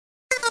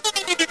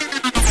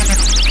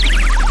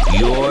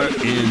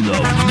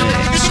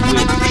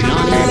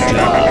Let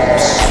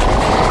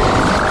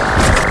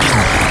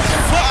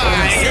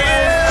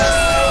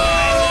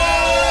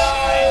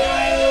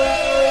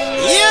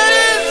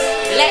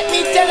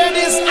me tell you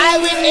this, I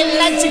will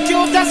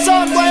electrocute the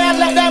sound boy and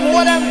let them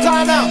hold them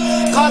corner.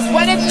 Cause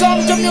when it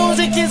comes to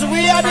music, is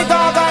we are the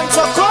gargant,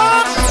 so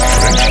come.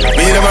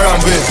 Me them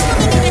around with.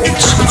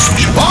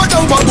 Part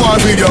of what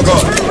one video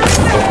go.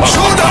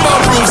 Show them a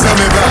proof, say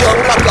me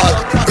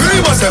back.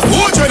 We must have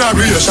 4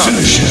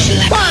 generations.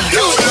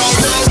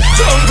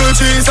 Jungle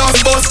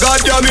Jesus, boss,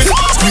 goddamn it.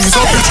 Squeeze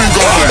up the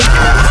trigger.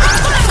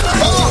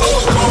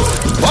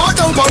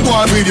 Part of what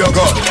one video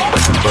go.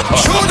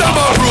 Show them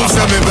a proof,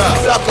 say me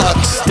back.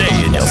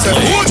 Stay in your say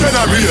 4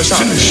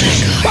 generations.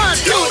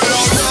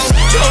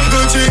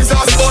 Jungle Jesus,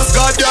 boss,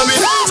 goddamn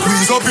it.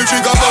 Squeeze up the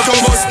trigger, but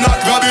you must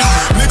not grab it.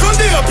 Me gun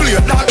dey a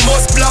plate, that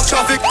must block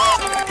traffic.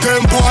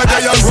 Them boy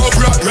they a rub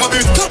rat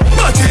rabbit.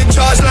 But in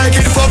charge like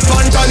it for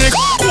Pantanic.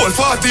 Cold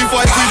 45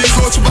 with the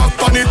clutch back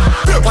on it.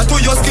 Pepper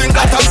to your skin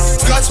that a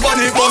scratch on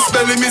it. Bust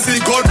belly me see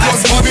God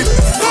plus vomit.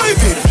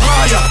 Pipe it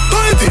higher,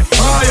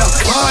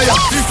 fire.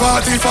 The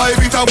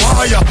 45 it a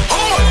wire.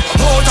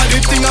 Out of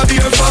the thing a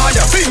be a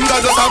fire.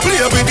 Finger just a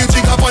play with the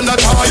jig up on the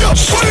tire.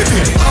 Pipe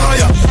it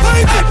higher.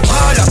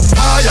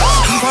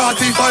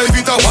 The 45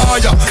 it a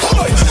wire.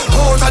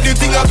 Out of the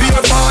thing a be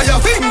a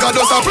fire. Finger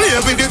just a play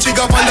with the jig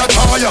up on the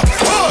tire.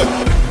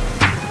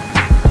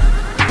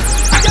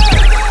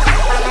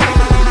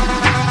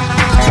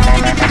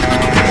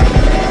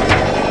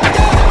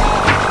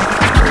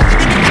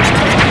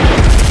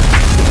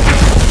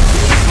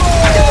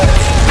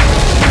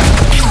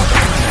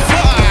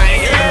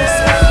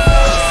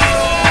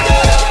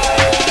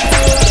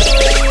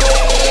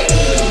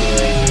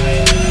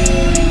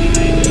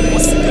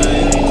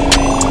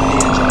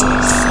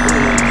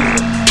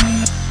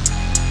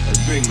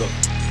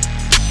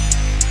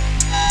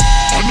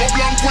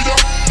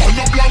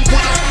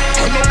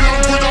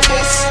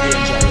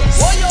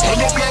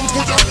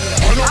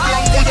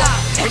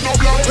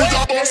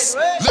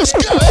 Let's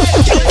go.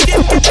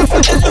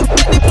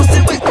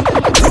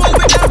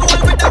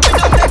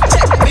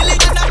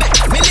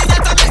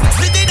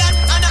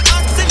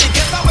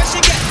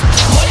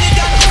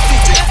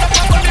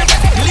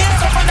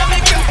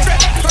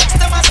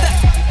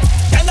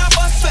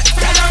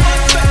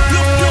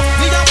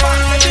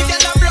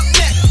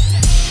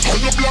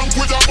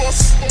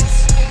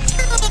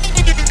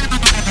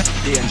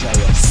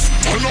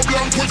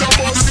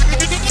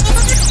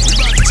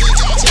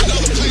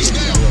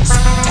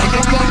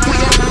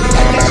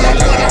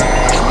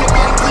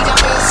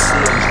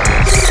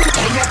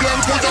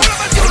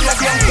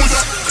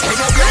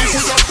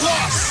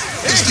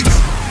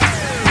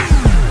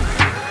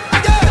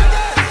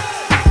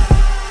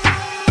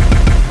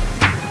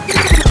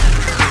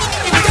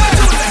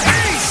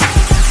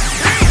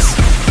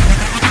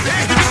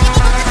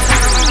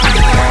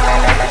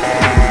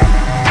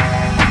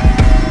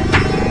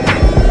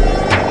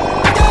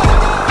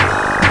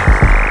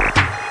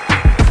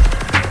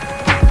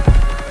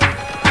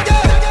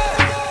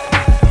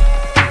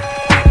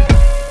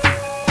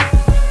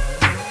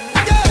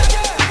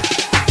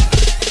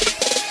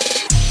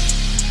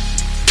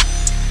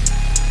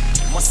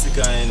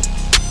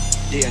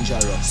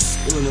 Dangerous.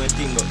 You know a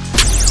thing up.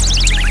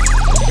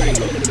 Bring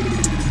up.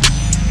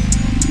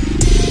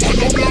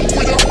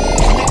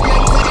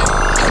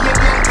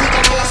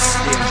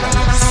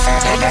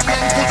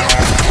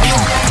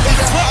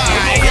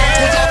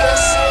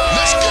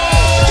 Let's go.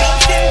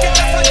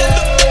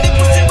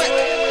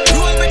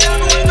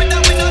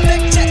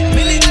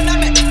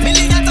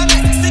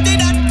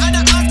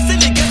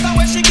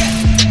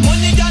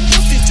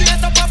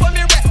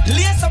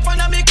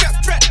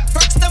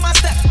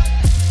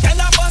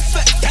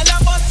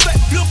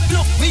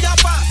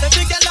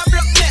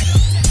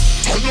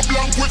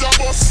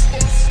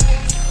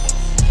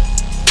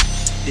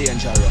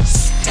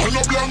 Dangerous. I'm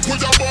not blank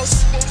with a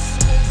bus.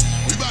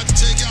 We about to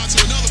take y'all to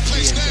another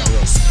place now.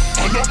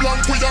 I'm not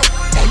blank with a.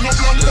 I'm not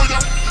blank with a.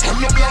 I'm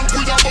not blank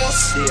with a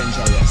bus.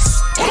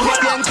 Dangerous. I'm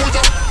not blank with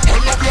a. I'm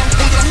not blank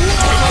with a.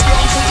 I'm not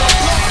blank with a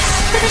bus.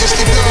 Just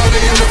keep the body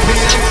in the pen.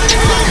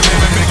 Like it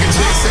and make it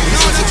taste safe.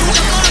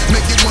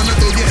 Make you wanna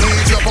throw your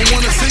hands up. I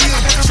wanna see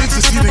them. Chicks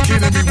to see the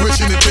kid and be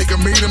wishing that they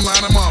could meet him,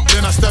 line him up.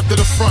 Then I step to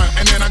the front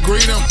and then I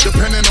greet him.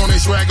 Depending on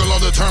his swagger, I'll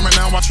determine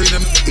how I treat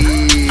him.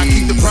 I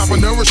keep the proper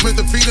nourishment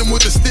to feed him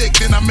with the stick.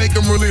 Then I make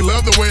him really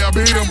love the way I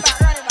beat him.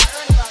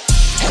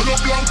 I'm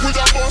not blank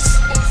with a bus.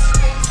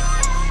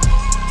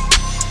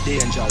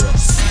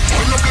 Dangerous.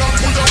 I'm not blank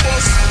with a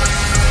bus.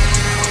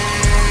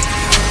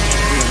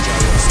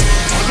 Dangerous.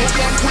 I'm not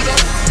blank with a.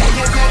 I'm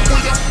not blank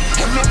with a.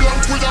 I'm not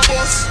blank with a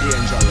bus.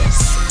 Dangerous.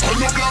 I'm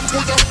not blank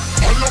with a.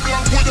 I'm not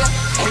blank with a.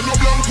 I'm not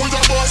blank with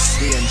a bus.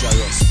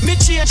 Dangerous. Me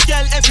change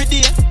girl every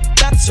day.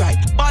 That's right,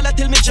 ball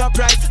till me drop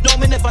right. No,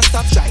 me never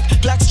stop strike.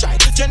 Black strike,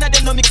 Jenna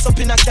them no mix up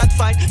in a cat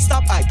fight.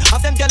 Stop hype,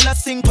 have them gyal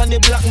sing pon the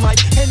black mic.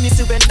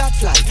 Hennessy when that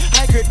fly,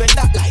 high grade when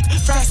that light.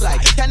 Frost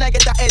light, can I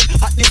get a head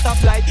at the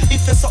top light?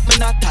 If you suck me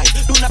not tight,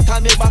 do not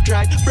call me back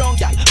right. Brown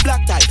gal,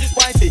 black type,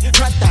 wifey,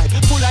 rat type.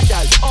 Full of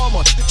gal, how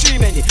much? 3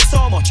 many,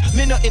 so much.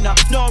 Me no in a,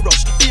 no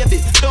rush.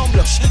 Baby, don't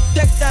blush.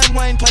 Take time,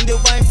 wine pon the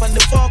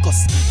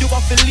focus. You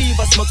want to leave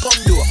us, me come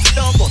do.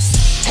 Don't bust.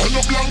 I'm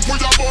no blank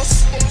with a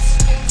bus.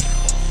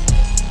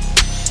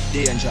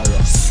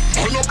 Dangerous.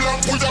 I'm no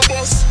blank with a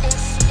bus.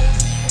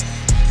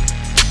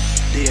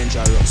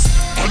 Dangerous.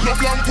 I'm no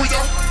blank with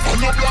a.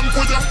 I'm no blank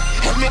with a.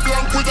 I'm no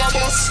blank with a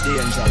bus.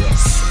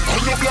 Dangerous.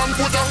 I'm no blank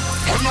with a.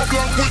 I'm no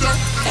blank with a.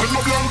 I'm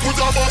no blank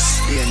with a bus.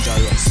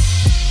 Dangerous.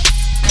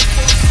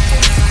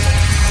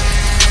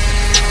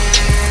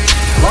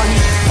 Run,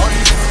 run,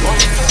 run,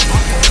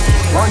 run,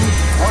 run,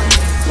 run,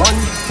 run,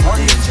 run,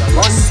 run,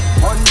 run,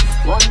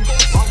 run.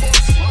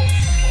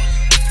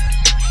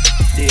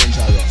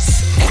 Dangerous.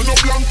 I'm no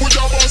blank with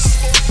a bus.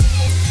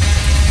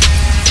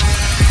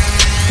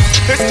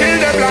 They still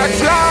them like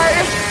fly.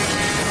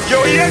 You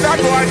hear that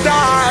boy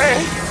die.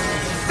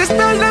 They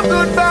spell them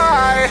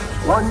goodbye.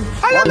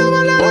 I love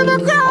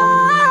them cry.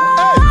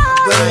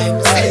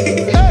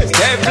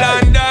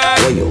 Teflon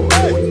done.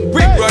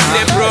 We run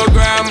the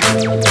program.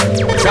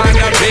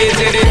 Tryna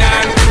blaze it in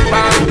and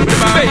bam.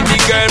 Baby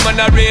girl, man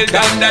a real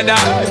dandada,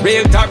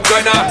 real top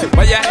gunner.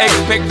 What you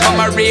expect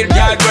from a real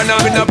yard runner?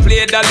 We no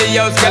play dolly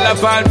house, girl a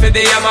fall for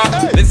the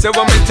hammer. Listen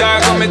when me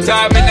talk in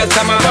the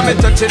summer. When me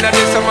touching on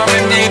the summer, me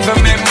need to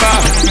remember.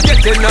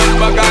 Getting up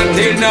back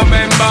until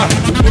November.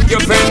 Book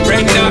your friend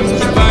Brenda,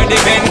 by the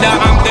vendor.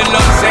 I'm the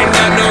love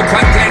sender, no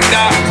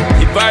contender.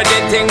 If I the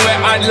thing where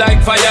I'd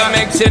like fire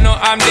makes you know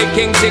I'm the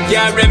king, she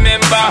can't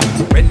remember.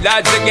 When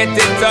lads you get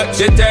in touch,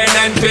 you turn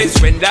and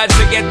twist. When lads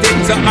you get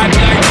into hot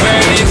like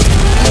furnace.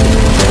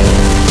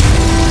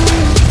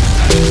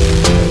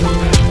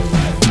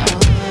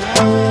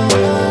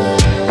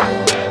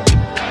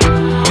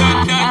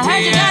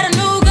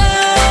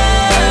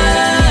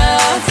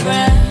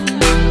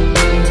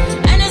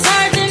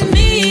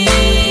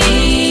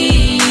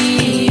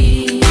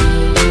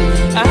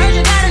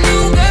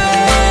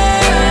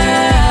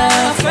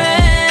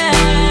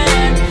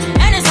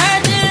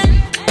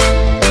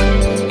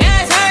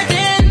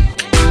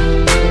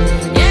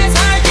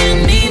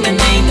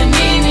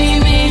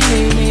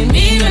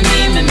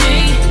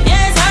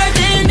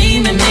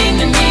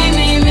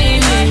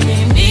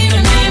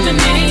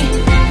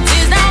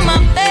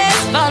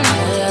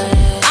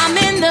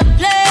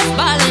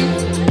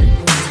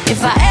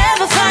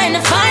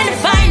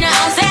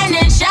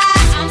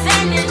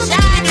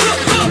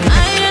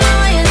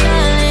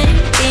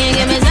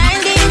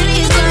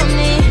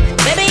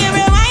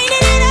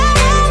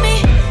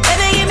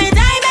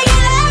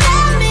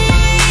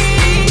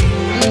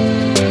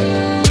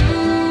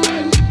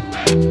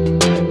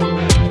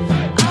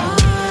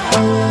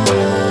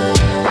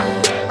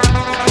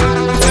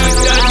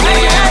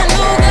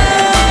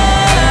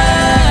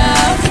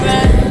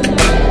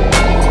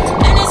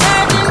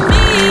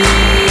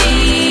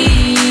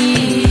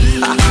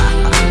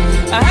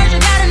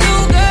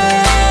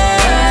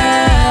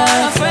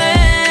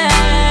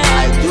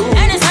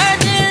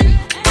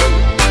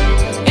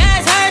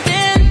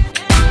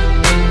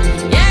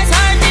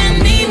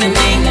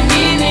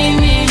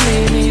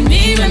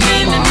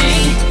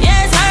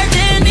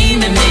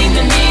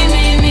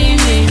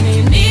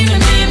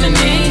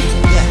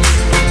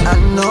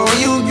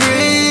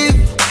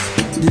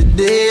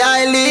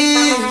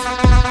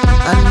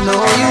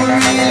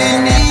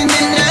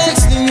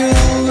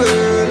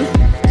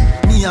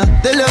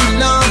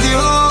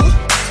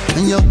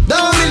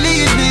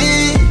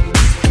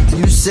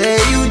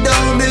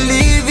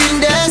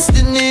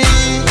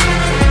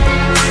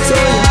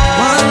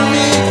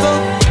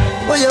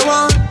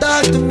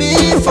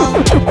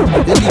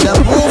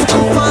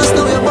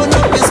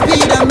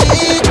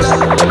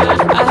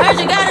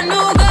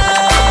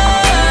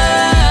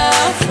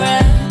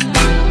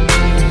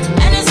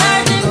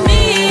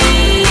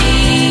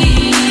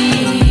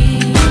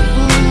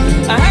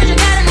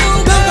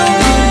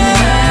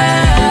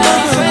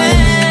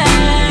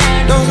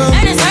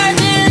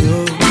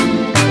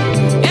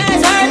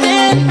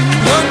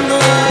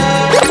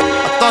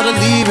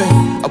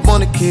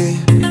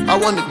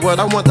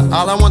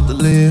 All I want to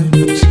live.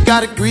 She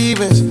got a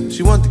grievance.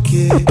 She want the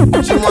kid.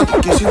 She want the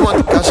kid. She want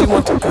the car. She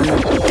want the crib.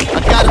 I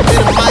got a bit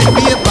of might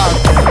be about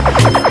that.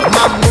 But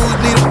my mood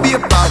need to be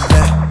about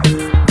that.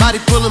 Body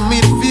pulling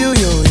me to feel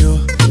yo.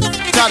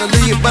 Try to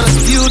leave, but I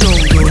still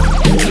don't go.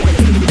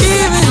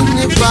 Even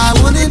if I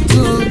wanted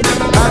to,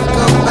 I'd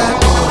come back.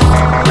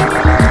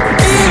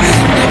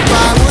 Even if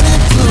I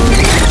wanted to,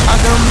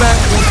 I'd come back.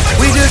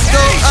 We just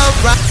go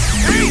upright.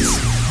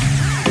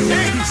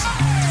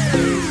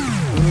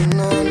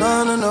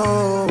 No.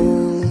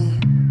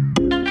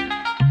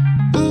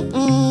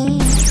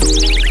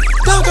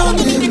 Don't come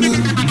near me.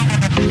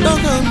 Don't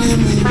come near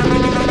me.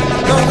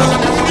 Don't come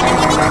near me.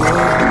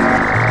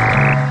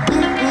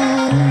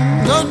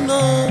 No.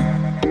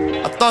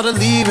 I thought thought of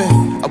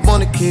leaving. I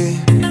want a kid,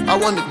 I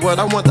want the world,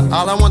 I want the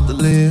all, I want to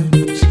live.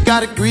 She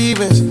got a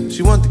grievance,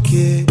 she want the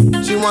kid,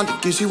 she want the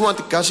kid, she want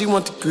the car, she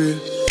want the crib.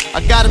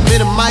 I gotta admit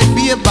it might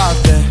be about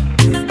that,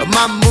 but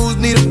my moves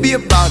need to be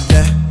about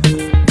that.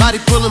 Body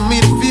pulling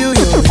me to feel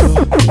you.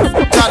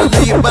 Try to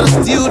leave, but I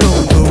still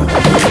don't go.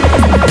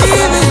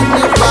 Even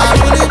if I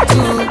wanted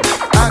to,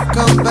 I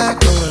come back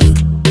around.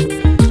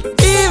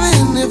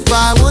 Even if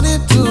I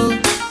wanted to,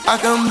 I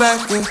come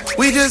back and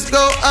we just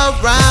go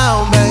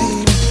around,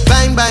 baby.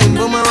 Bang, bang,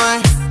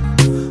 boomerang.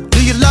 Do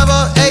you love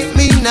or hate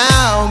me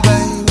now,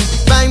 baby?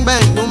 Bang,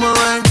 bang,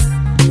 boomerang.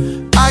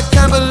 I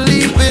can't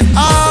believe it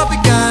all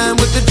began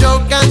with the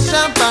joke and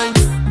champagne.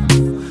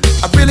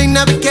 I really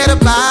never cared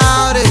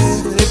about it.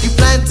 If you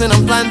planting,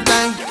 I'm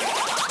planting.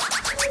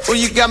 Well,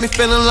 you got me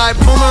feeling like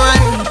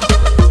boomerang.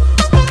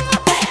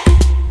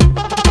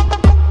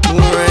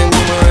 Boomerang,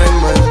 boomerang,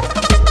 man.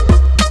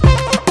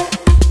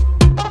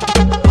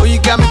 Oh, you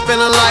got me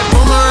feeling like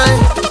boomerang.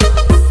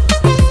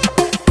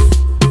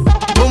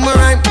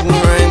 Boomerang,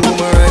 boomerang,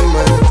 boomerang,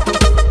 man.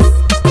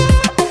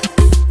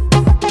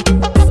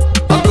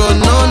 I got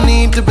no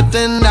need to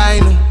pretend I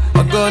know.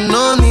 I got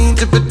no need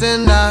to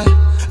pretend I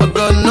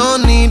got no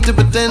need to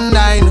pretend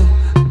I know.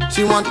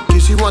 She want the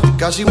kiss, she want the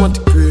car, she want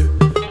the crib.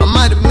 I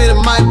might admit it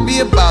might be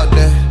about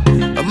that,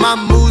 but my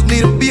moves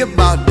need to be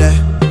about that.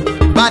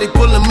 Body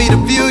pulling me to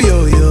view,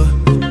 yo, yo.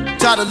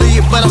 Try to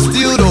leave, but I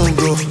still don't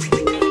go.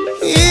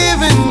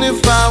 Even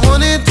if I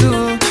wanted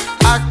to,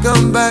 I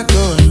come back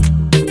on.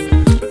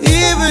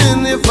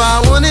 Even if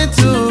I wanted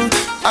to,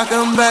 I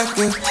come back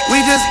and we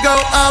just go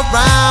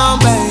around,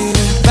 baby.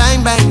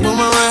 Bang, bang,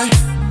 boomerang.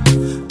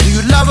 Do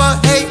you love or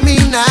hate me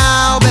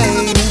now,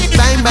 baby?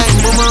 Bang, bang,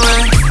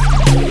 boomerang.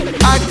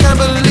 I can't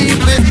believe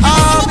it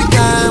all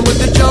began with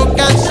the joke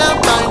and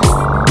champagne.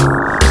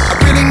 I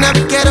really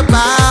never cared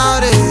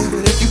about it.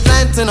 If you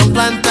planting, I'm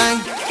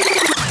planting.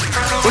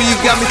 Well, you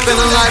got me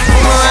feeling like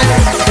boomerang.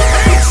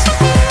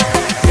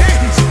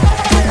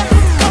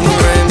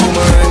 Boomerang,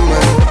 boomerang,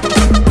 man.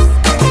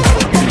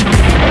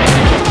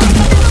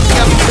 You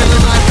got me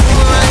feeling like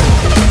boomerang.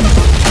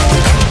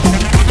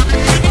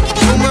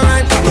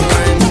 Boomerang,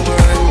 boomerang,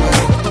 boomerang, man.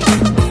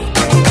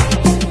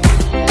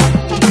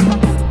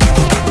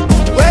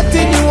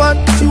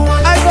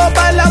 I go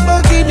buy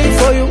Lamborghini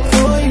for you.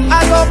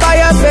 I go buy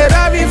a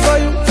Ferrari for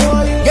you.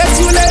 Get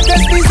you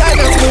latest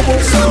designers, boo.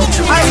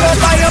 I go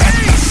buy a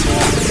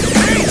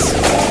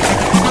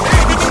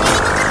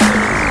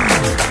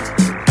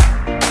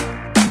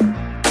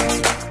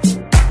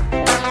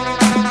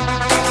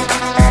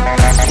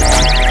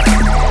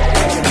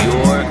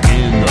You're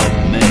in the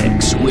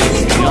mix with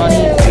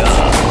Johnny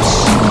Gops.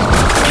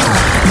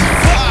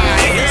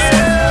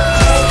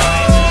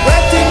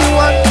 what do you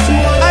want?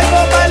 I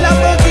go buy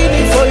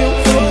Lamborghini for you.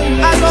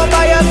 I go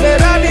buy a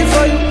Ferrari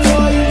for you.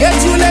 Get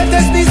you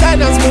latest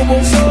designers, boo.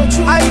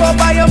 I go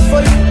buy them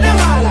for you.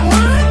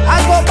 I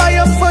go buy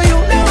them for you.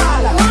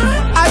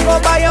 I go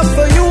buy them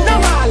for you.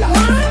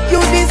 You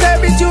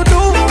deserve it, you do.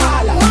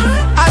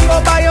 I go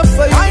buy them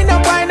for you.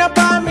 Wind up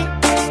on me.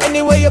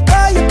 Anyway you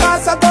go, you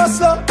pass, I go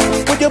slow.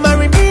 Would you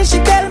marry me? She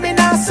tell me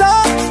now so.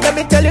 Let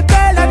me tell you,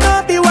 girl, I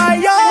know be why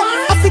yo.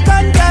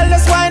 African girl,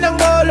 let's wine and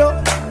go low.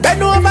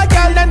 Bend over,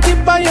 girl, and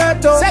tip on your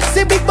toe.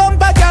 Sexy big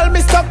bumper, girl,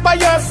 me stuck by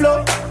your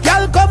flow.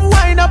 Girl, come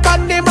wine up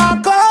on the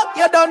marco.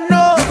 You don't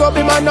know, you gon'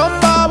 be my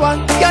number one.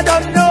 You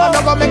don't know, I'm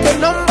not gonna make it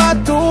number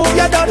two.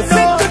 You don't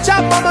know, fit to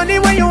chop my money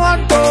when you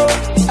want to.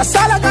 That's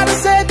all I gotta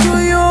say to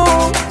you.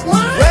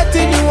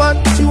 Waiting you want,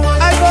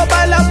 I go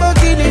buy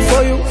Lamborghini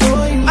for you.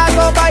 I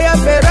go buy a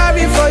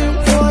Ferrari for you.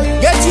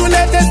 Get you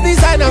latest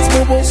designers,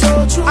 boo boo.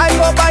 I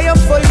go buy them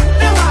for you.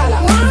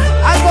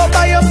 I go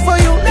buy them for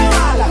you.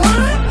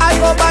 I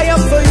go buy them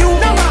for you.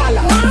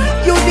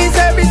 You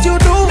deserve it, you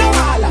do.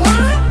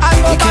 I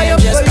go buy them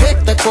for you. Just pick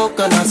the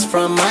coconuts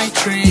from my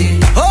tree.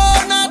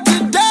 Oh, not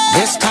today.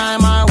 This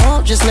time I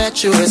won't just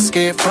let you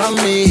escape from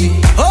me.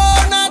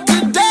 Oh, not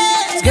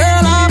today.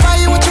 Girl, I'll buy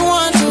you what you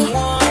want to.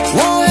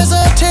 Won't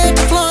hesitate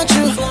to flaunt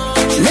you.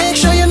 Make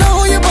sure you know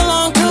who you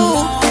belong to.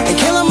 And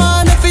kill a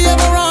man if he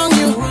ever wrong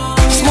you.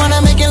 Just wanna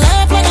make you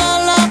laugh like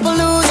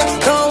Lollapalooza.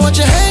 Don't want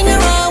you hanging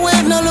around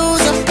with no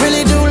loser.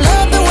 Really do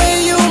love the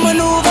way you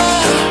maneuver.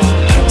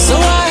 So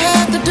I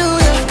had to do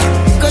you.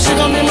 Cause you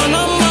gon' be my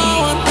number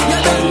one.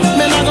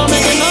 Man, I gon'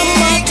 make it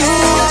number two.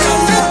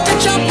 Fit to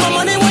chop my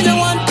money when you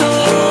want to.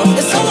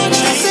 It's all I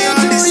gotta say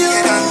to you.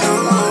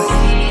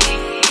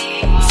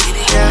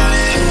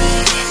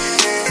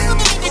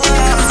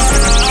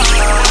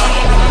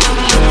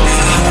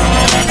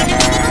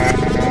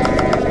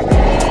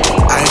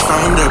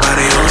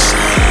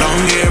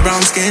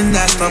 brown skin,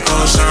 that's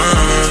proportion.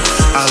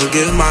 I'll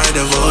give my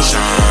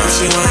devotion. If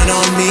she went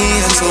on me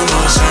in slow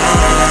motion,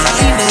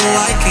 I know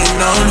I can,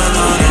 no, no,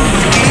 no, no.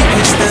 Keep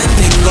you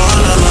spending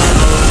all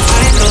alone.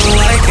 I know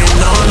I can,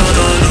 no, no,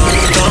 no, no,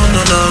 no,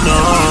 no, no,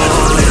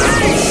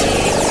 no.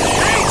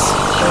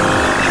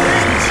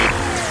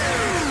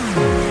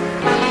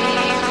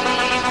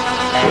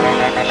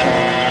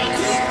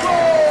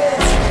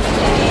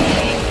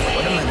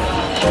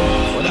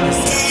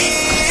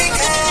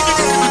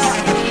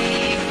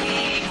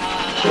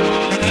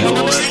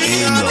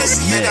 mix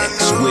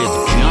with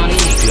Johnny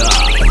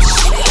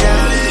Goss.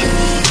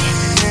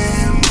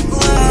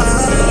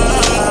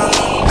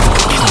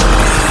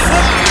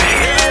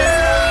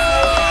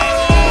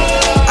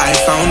 I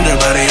found her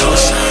by the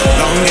ocean.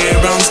 Long hair,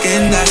 brown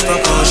skin, that's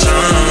proportion.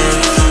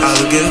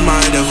 I'll give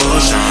my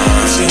devotion.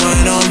 She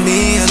went on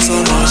me in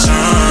slow motion.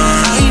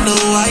 I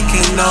know I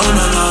can, no,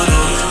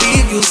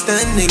 leave you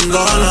standing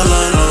all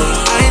alone.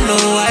 I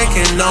know I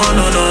can, no,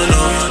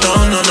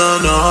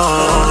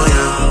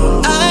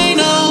 yeah. I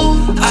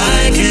know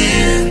I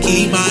can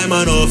keep my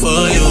mind off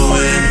for you,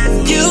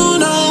 and you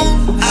know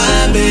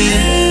I've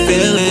been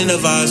feeling the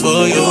vibes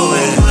for you,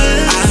 and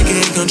I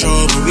can't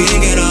control when we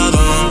get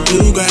along.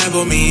 You grab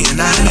on me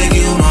and I make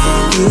you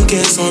mine. You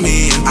kiss on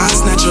me and I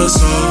snatch your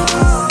soul.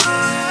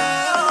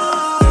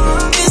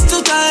 It's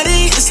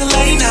 2:30, it's a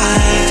late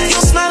night.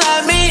 You smile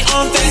at me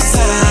on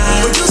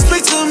FaceTime. When you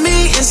speak to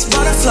me, it's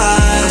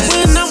butterflies.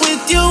 When I'm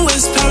with you,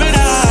 it's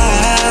paradise.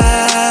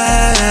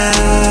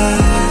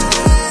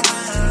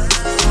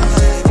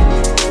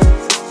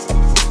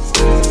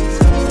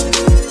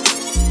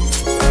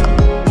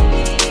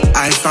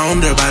 I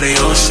found her by the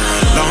ocean.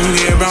 Long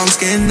hair, brown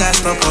skin, that's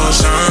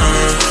proportion.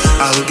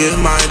 I'll give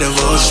my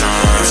devotion.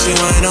 She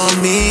went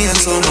on me in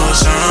slow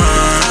motion.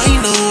 I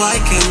know I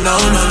can, no,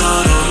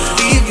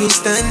 leave you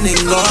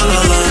standing all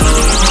alone.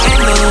 I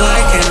know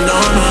I can, no.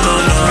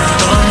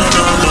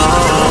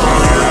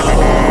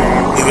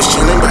 We was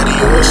chilling by the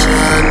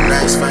ocean,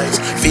 nice vibes,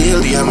 feel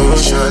the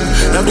emotion.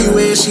 Love the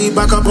way she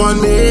back up on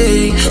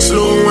me.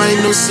 Slow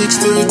wine, no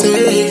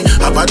 6:30.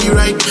 Her body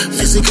right,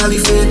 physically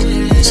fit.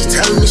 She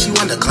tell me she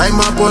wanna climb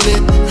up on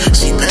it.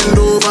 She bend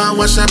over,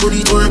 watch that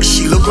booty twerk.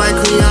 She look like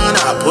Rihanna,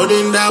 I put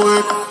in that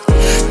work.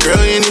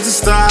 Girl, you need to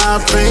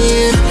stop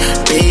playing.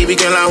 Baby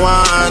girl, I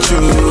want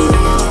you.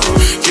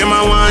 You're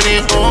my one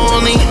and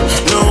only.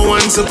 No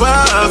one's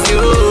above you.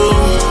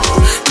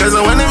 Cause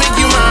I wanna make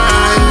you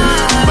mine,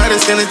 but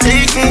it's gonna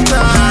take some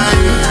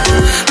time.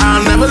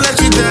 I'll never let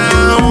you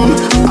down,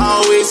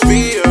 always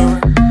be your.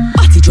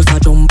 Party just a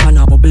jump and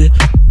a bubble.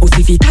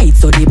 Pussy fi tight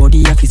so the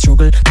body have to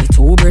struggle. The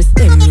two breasts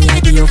them me I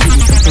give you for the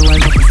trouble. While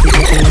the pussy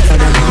get outside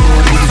the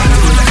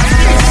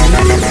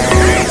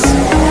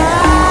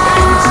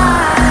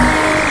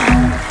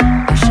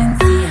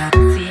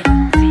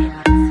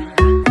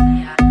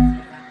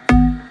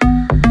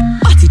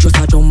party just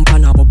a jump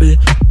and a bubble.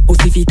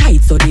 Pussy fi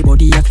tight so the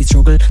body have to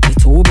struggle. The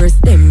two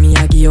breasts them me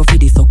I give you for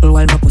the suckle.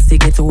 While my pussy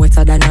get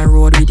wetter than a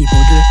road with the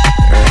puddle.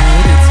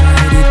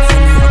 Ride it, tell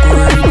me I go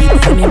ride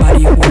it. Tell me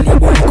body holy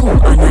boy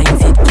come and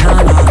night it.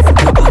 Can't laugh,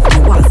 look off the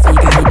walls, we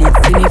guide it.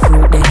 See me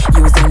fruit there,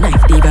 use your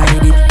knife,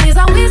 divide it. It's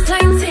a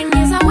waistline thing,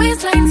 it's a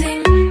waistline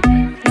thing.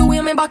 The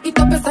way me back it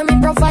up is me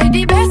provide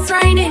the best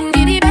riding,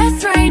 give the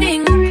best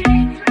riding.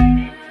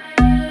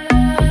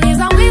 It's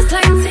a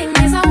waistline thing,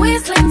 it's a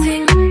waistline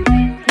thing.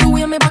 The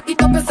way me back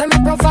it up is me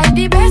provide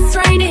the best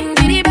riding,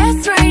 give the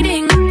best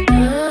riding.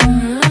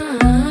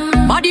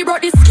 Body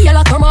brought the scale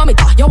a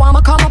thermometer. You want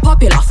me come a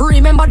popular.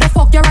 Remember the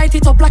fuck, you write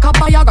it up like a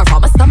biographer.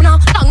 My stamina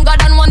longer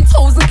than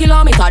 1,000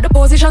 kilometers. The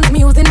positions me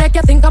using make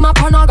you think I'm a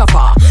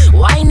pornographer.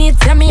 Why need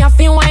tell me I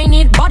feel why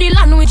need body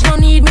language, no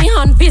need me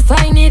hand fist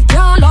I need.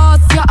 Can't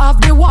lost, you have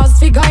the walls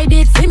fi guide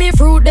it. See me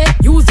fruit there,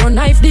 use your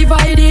knife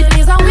divide it.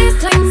 It's a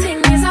waistline thing,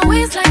 it's a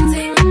waistline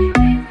thing.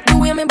 The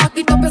way me back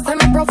it up is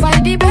me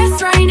provide the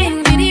best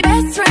riding, be the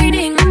best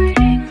riding.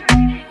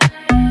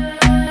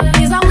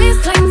 It's a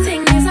waistline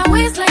thing, it's a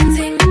waistline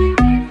thing.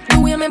 The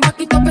way me back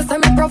it up is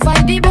me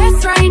provide the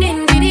best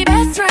riding, be the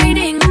best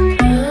riding.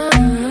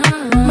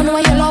 Man,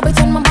 why you love it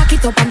when me back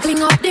it up and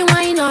fling up the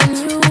wine on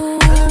you?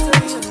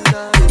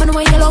 Man,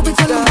 why you love it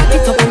when me back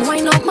it up and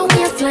wind up my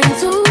waistline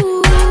too?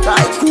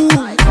 Right, cool.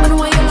 Man,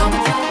 why you love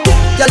it?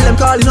 Y'all them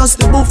calling us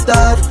the boof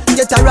dad.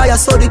 Get a riot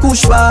so the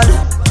kush bad.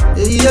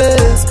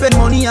 Yeah, spend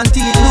money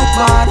until it look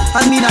bad.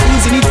 And me not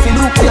using it for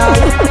look bad.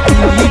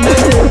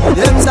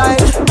 Them side,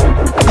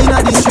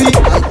 inna the street,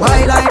 like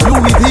wild like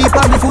Louis V.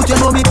 On the foot you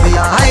know me pay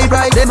a high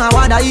price. Them I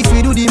wonder if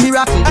we do the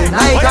miracle, then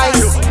I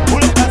guys.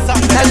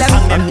 Tell them,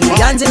 I'm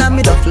millions in a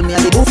me duffel. Me a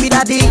the boofy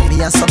daddy.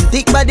 Me and some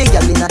thick body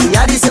girl inna the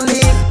Addison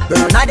Lee.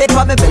 Burn a dead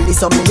for me belly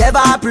so me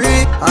ever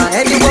pray. And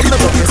anyone me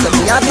go so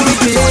me happy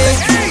with me.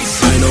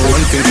 I know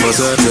one thing for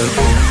certain.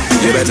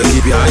 You better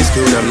keep your eyes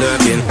peeled, I'm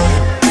lurking.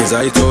 Cause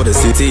I told the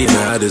city,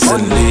 now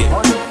Addison Lee.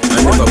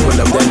 And if I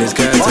pull up then it's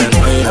curtain.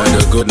 I ain't had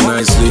a good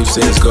night's sleep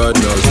since God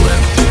knows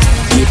when.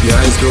 Keep your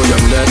eyes peeled,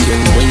 I'm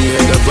lurking. When you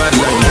hear the bad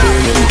line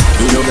booming,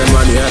 you know that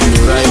money had me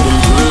riding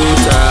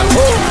brutal.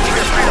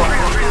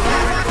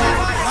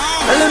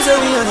 Tell them say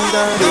we on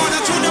the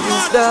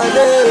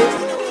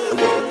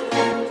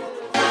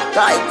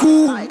right,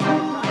 cool.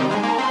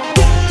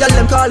 Y'all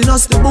them calling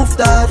us the boof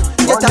dad.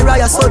 Get a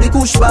riot so the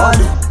kush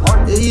bad.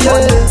 Yeah,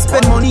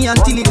 spend money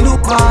until it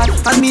look bad.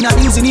 And me not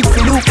using it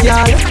for look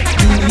yard.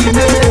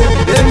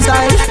 Them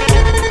side,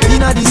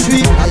 inna the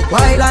street, like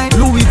wild line.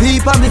 Louis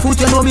V on the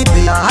foot, you know me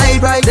pay a high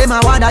price. Them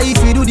I wonder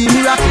if we do the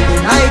miracle,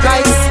 then I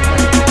guys.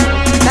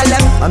 Tell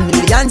them, I'm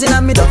millions in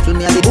a me duffel.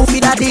 Me a the boofy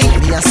daddy.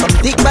 Me a some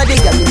thick body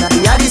girl inna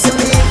the Addison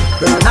Lee.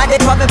 Burn a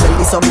It for me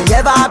belly, so me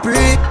ever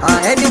pray. And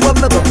anyone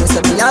me go,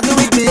 say me happy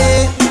with me.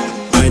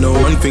 I know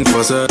one thing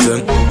for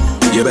certain.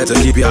 You better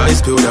keep your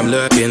eyes peeled, I'm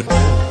lurking.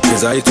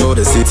 Cause I told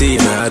the city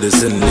in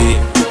Addison Lee.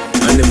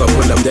 And if I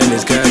pull up then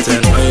it's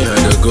curtain. I ain't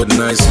had a good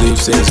night's sleep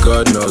since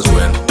God knows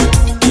when.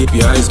 Keep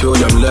your eyes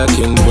peeled, I'm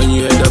lurking. When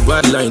you hear the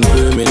bad line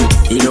booming,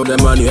 you know the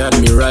man you had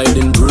me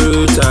riding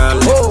brutal.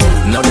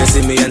 Now they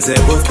see me and say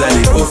Puff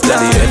Daddy, Puff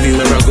Daddy.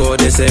 Everywhere I go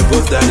they say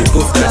Puff Daddy,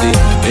 Puff Daddy.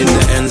 In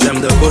the ends I'm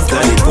the Puff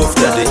Daddy, Puff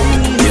Daddy.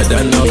 You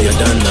done now, you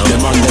done now. The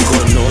man they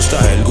got no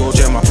style. Go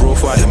check my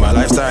profile, my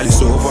lifestyle is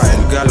so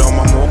vile. Girl on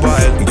my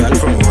mobile, girl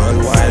from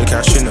worldwide.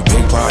 Cash in a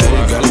big pile,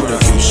 girl with a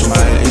cute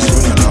smile. It's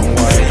been a long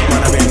while.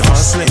 Man I've been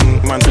hustling,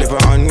 man flip a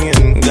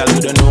onion. Girl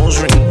with a nose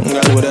ring,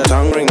 girl with a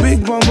tongue ring.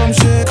 Big bum bum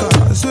shaker.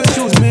 Sweat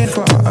shoes made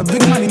for a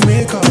big money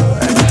maker.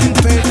 Everything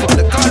paid for.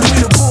 The car with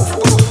the roof.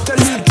 Tell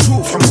you the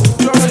truth. From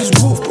your this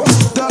roof.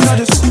 Dog I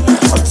just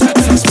attack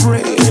and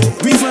spray.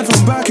 We went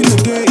from back in the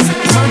day.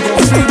 Man go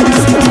free,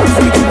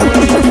 man go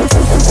free.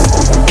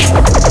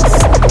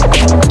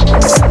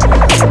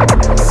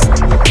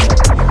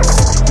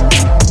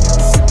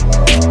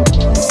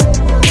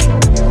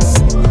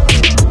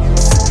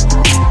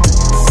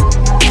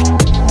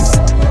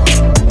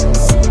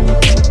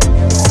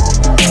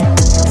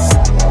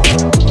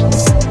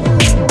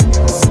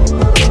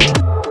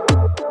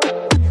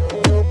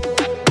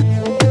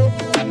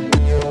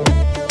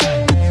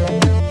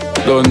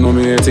 Don't know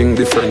me anything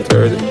different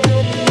already.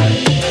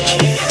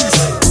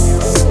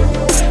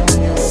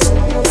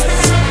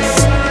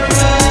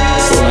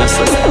 So nice.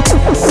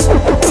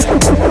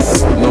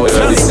 No,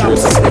 you're this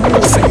serious.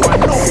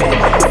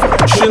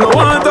 She no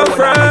want a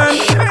friend.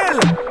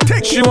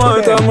 She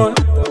want a man.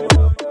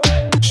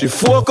 She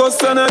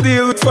focus on a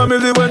deal with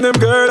family when them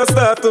girls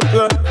start to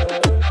plan.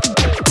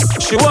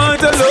 She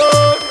want a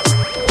love.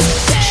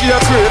 She a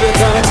crazy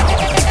time.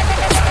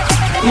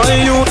 My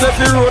youth left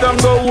the road and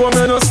go home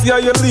and not see how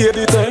you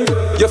lady time.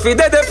 You feel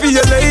dead for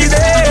your lady.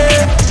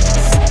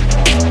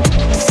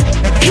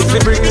 You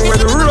feel bring me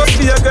the road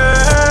for your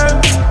girl.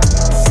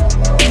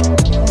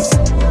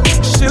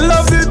 She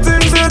love the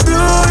things you do,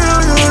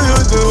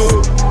 you do.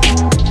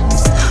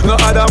 No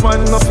other man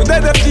no feel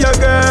dead for your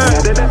girl.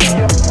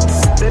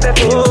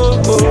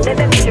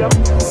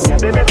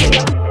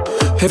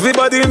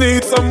 Everybody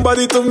needs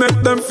somebody to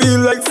make them feel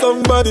like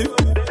somebody.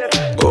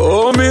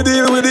 Oh, me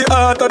deal with the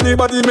heart and the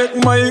body make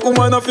my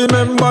woman of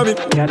remember me.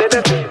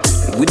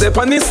 We dey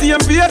on the same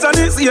page and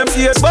the same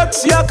page, but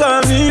she a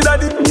call me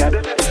daddy.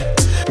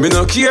 Me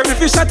no care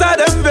if you shatter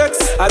them vex.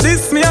 At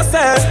least me a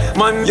say,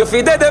 man, you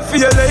fi dead for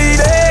your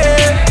lady.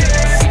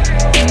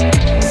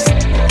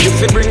 You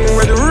fi bring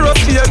with the road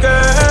for your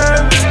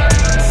girl.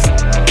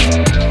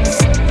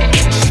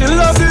 She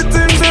love the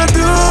things you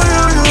do,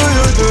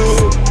 you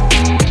do.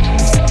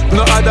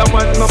 No other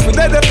man no fi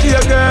dead for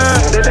your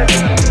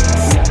girl.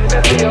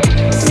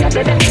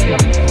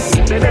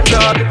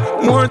 Dog,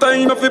 more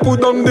time if you put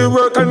down the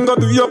work and go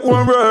do your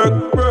own work.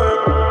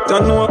 You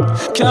know,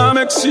 can't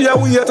make she a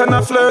wait and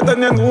a flirt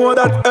and you know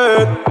that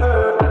hurt.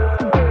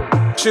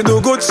 She do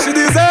good, she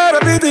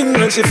deserve everything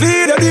when she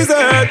feel the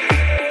dessert.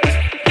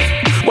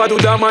 What do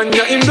the man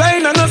you in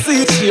blind and no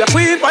see it? She a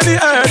queen for the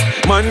earth.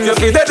 Man, you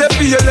feel dead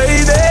for your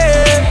lady.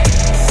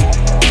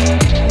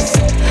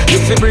 You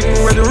feel bring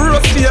with the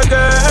road for your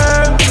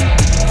girl.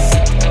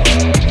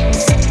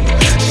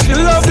 She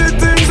love the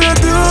things you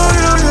do,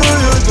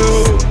 you do.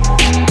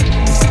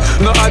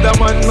 No other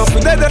man no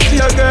feel dead for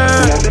your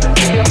girl.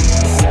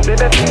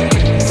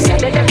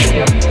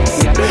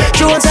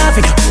 Jones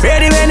Africa,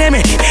 ready when they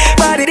make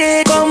body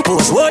they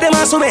compose, what them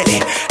a so belly.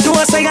 Do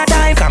a say a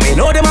time coming,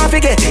 know them a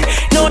forget it.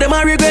 Know them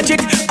a regret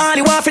it. All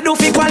you want to do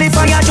fi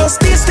qualify, I just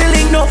this the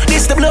link, no,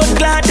 this the blood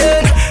clot.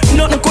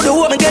 Nothing could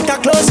do me get a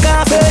close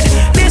coffee.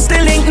 This the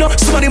link, no,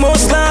 somebody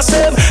must class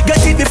them.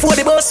 Get it before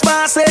the bus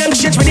pass them.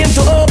 Shit with him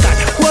to Oakland,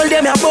 hold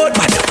them a boat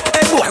bad.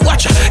 Hey boy,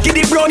 watch out, give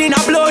the brown in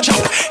a blowjob.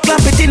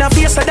 Clap it in a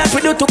face so that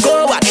we do to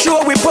go out.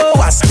 Show we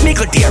powers,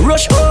 mickle dear,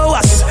 rush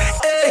hours.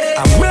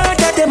 I'm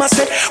murder them a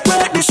say,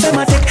 word this them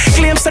a take.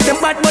 Claims that them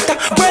bad butter,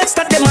 birds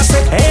that them a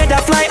say. Head a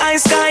fly high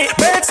sky,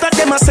 birds that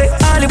them a say.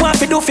 All you want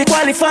to do fi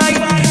qualify.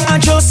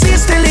 And just see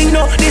the link,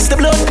 no, this the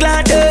blood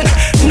clot.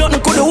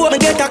 Nothing could do me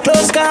get a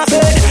close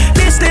coffee.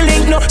 This the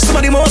link, no,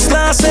 somebody must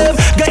class them.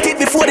 Get it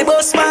before the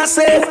bus pass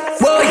them.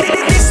 Boy,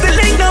 this the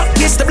link, no,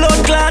 this the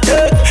blood clot.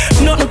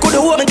 Nothing could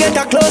do me get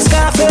a close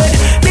coffee.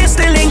 This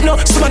the link, no,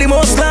 somebody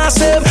must class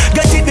them.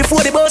 Get it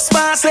before the bus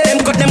pass them.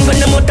 Cut them gun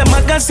them out the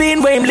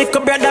magazine where him lick a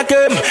brother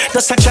come.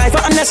 Just a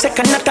driver on a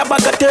second, not a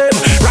bag of term.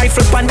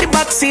 Rifle on the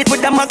back seat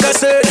with the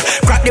magazine.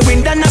 Crack the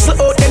window, nozzle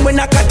out then when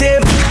I cut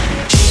him.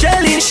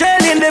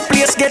 Shelling, the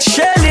place get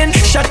shelling.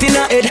 Shot in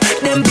the head,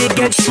 them big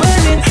get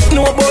swelling.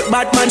 Know about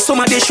bad man,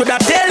 somebody shoulda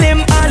tell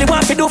him. All he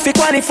want to do fi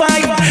qualify.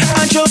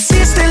 And just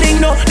see the link,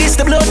 no, this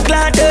the blood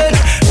clot.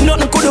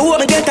 Nothing could do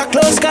me get a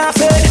close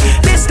coffee.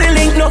 This the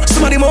link, no,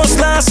 somebody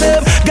must class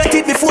him. Get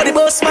it before the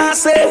bus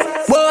pass him.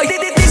 Boy,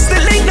 this the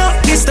link, no,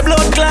 this the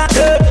blood clot.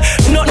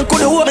 Nothing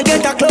could do me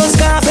get a close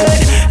coffee.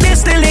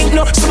 This the link,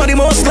 no, somebody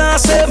must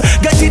class him.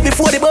 Get it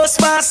before the bus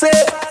bossy.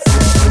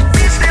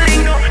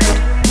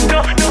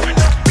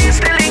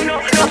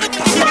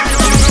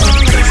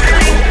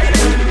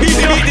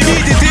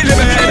 Beat it till the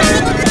bed.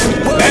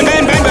 Bang,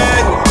 bang, bang,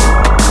 bang.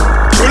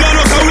 Chula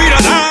no so we the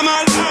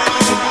normal.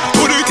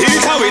 To the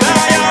things how we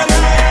lion.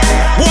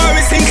 War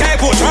we sing like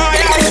for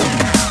trial.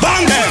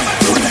 Bang them.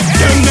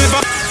 Them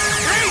never.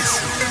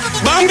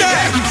 Bang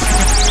them.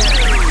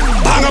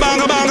 Bang,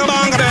 bang, bang,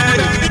 bang, bang.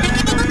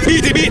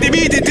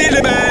 Beat it till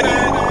the bed.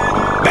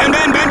 Bang,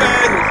 bang, bang,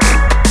 bang.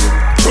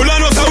 Chula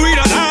no so we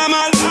the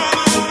normal.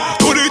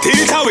 To the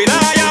things how we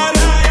lion.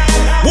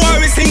 War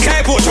we sing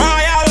like for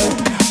trial.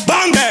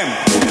 Bang them.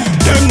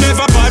 Them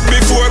never bad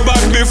before.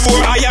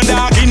 I and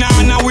dog in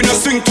and we no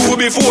sing two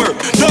before.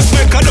 Just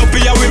make a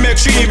dopey and we make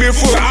three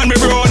before. And we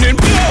running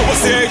blow,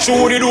 say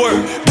through the door.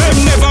 Them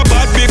never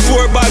bad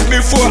before.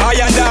 I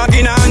and dog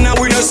in and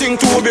we no sing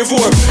two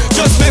before.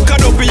 Just make a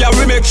dopey and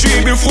we make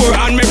three before.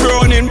 And we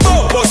running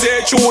blow,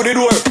 say through the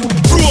door.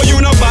 Bro, you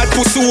no bad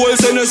for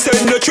souls and you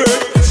send the church.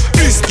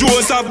 This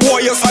Joseph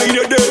boy, you sign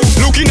your day.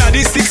 Looking at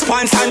the 6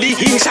 pants and the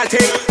hinge I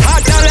take.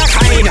 Hot like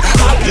kind,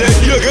 hot let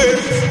you get.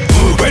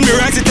 When we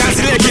rise it and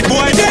select it,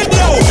 boy, dead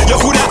low. You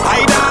coulda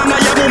hide down and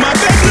your mama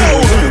dead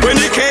low.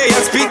 When the K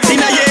and spit in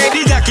a head,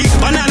 it a kick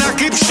banana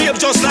keep shape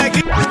just like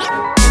it.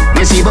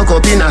 We see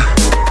Bokopina.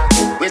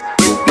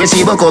 We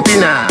see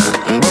Bokopina.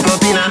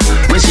 Bokopina.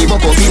 We see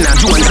Bokopina.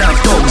 Jones have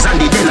dogs and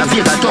the Della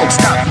Vega dogs.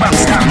 Stop, bang,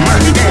 stop, man,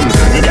 them.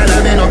 The girl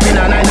have been up in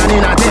a 9 and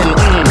in a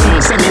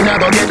 10. Say me now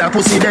go get a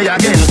pussy day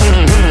again.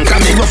 Can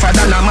me go for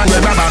than a man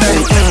with rubber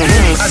band.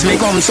 As me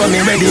come, so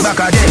me ready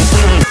back again.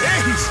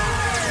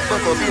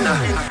 Bokopina.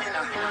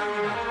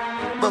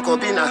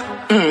 Bokopina.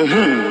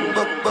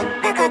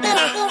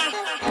 Bokopina.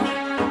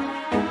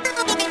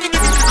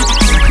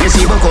 We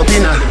see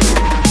Bokopina.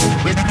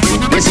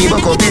 We see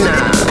Bokopina.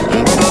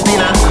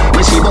 Bokopina.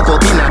 We see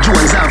Bokopina.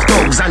 Jones have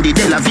dogs and the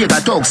Della Vega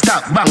dogs.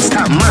 Stop, bang,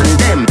 stop, man,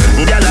 them.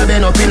 Girl have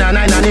been up in a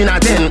 9 and in a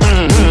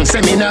 10.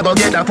 Say me now go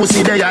get a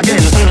pussy day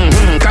again.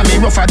 Can me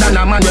rougher than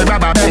a man with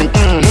rubber band.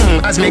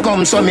 As me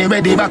come, so me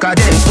ready back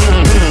again.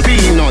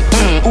 Peanut,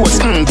 oats,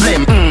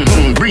 blem.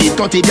 Breed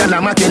 30 gal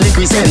a making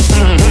liquid scent.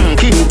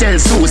 King tell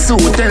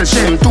Sue tell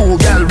Shem. 2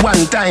 gal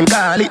 1 time,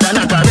 call it a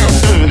not a rent.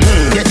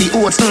 Get the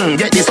oats,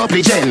 get the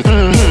supplement.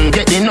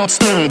 Get the nuts,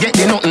 get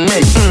the nothing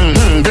made.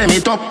 Blame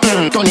it up,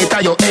 turn it to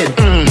your head.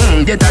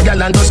 Get a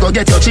gal and just go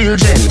get your children.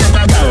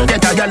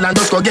 Get a gal and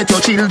just go get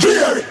your children.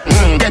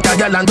 Get a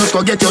gal and just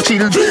go get your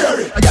children.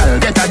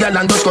 Get a gal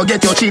and just go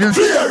get your children.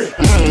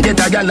 Get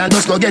a gal and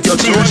just go get your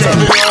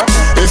children.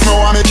 If no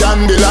one me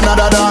can build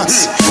another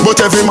dance, but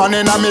every man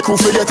in a me crew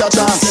fi get a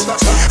chance.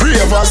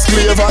 Ravers,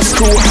 clavers,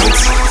 crew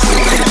hats.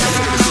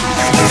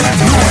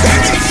 Know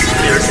that.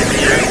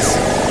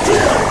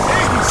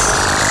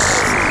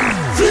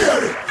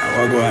 Fear it.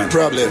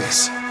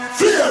 Problems.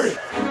 Fear it.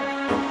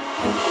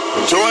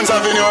 Jones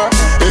Avenue.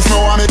 If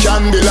no one me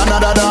can build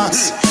another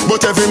dance,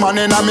 but every man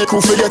in a me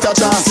crew fi get a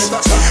chance.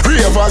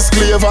 Ravers,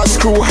 clavers,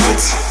 crew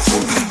hats.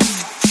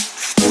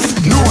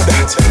 Know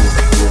that.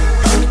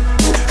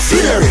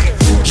 Fear it.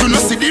 You know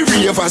see the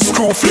ravers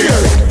crew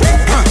flare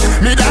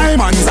it. Me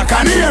diamonds a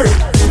canary.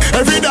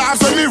 Every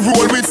dance when me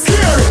roll with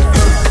scary.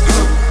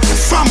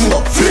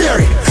 Fambo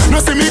flare it. No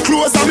see me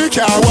clothes and me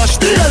car wash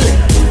daily.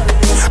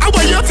 How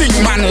about you think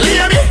man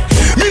lady?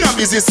 Me not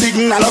busy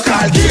signal or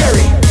call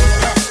Gary.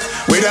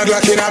 With a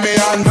Glock in a me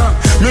hand,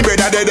 me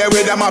brother dead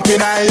with a map in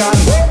a hand.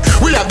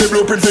 We have the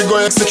blueprint to go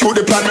execute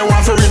the plan. Me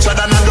want for richer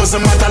than a dozen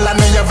metal and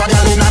me have a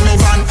gal in a me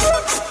van.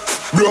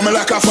 Blow me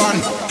like a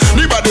fan.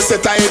 The body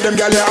set I hate them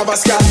gal you have a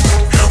scan.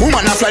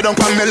 Woman a fly down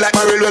pan me like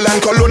my railway line.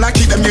 Cologne I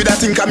keep them you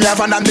that think I'm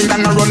have and think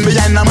I'm a run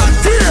behind a man.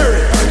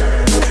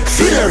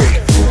 Fear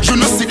it. You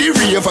know see the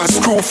ravers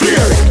crew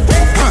flare it.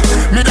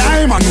 Me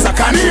diamonds a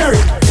canary.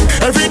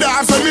 Every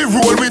dance when me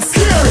roll with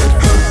scary.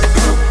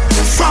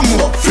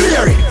 Fambo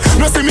flare it.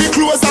 No see me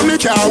clothes and me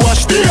car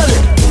wash daily.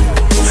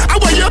 How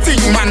about you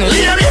think man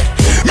lady?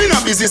 Me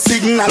not busy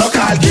signal or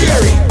call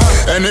Gary.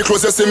 Any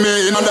clothes you see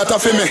me, you know that a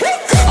for me.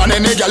 And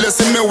any girl you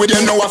see me with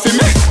you know a for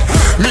me.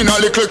 Me no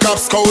little cop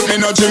scout, me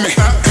no Jimmy.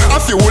 A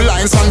few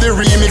lines from the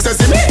remix you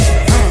see me.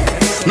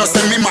 No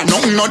send me man,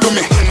 nothing no do me.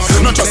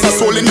 Not just a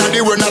soul in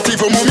the world, not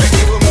even mommy.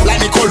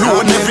 Like me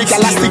cologne, every girl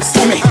a sticks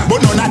to me.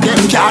 But none of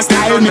them can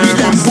style me,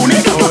 them bunny.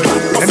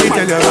 Let me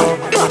tell you now.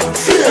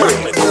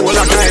 All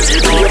of guys,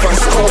 you do your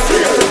scope.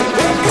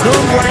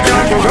 Nobody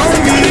can go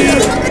round me.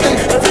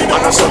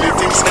 Everyone has some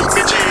things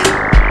MPG.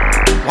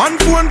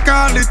 One phone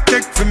call it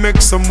take to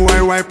make some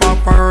boy wipe up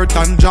her hurt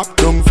and drop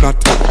down flat.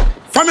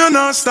 From you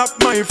not stop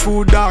my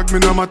food dog, me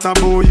no matter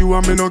about you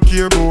and me no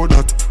care about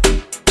that.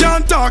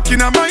 Can't talk in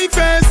my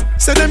face,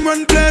 say them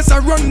run place, I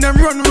run them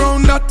run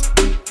round that.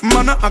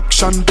 Man a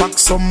action pack,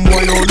 some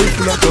boy only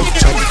full of tough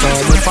chat.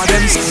 Call for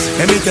them,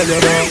 let me tell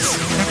you that.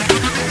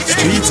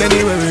 Streets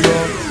anywhere we go,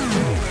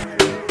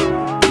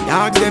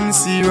 dog them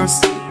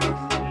serious,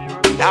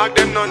 dog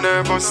them no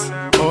nervous.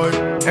 Boy,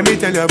 let me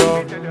tell you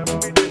about.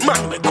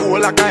 Man we cool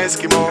like a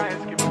Eskimo.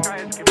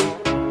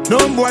 No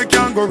boy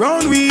can't go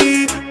round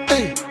we.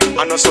 Hey,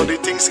 I know so the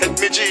things hit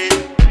me G.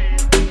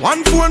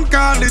 One phone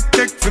call it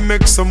take to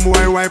make some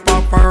boy wipe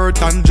up her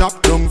hurt and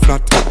drop down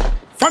flat.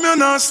 From you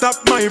not stop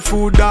my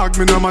food, dog.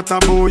 Me no matter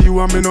about you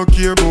and me no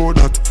care about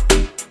that.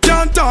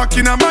 Can't talk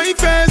in my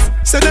face.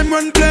 Say them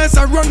run place,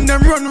 I run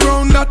them run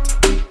round that.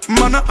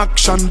 Man a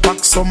action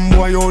pack, some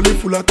boy only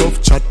full of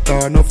tough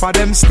chatter. Enough of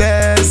them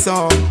stairs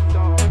up,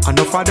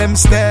 enough of them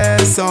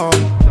stairs up,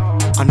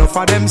 enough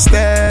of them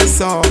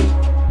stairs up.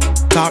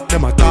 Talk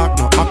them a talk,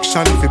 no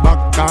action if you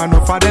back.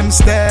 Enough of them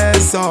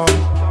stairs up,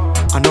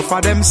 enough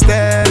of them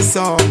stairs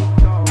up,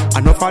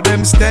 enough of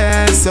them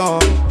stairs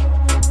up.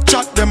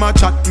 Chat them a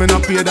chat, me no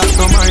pay that,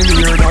 no mind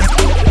hear that.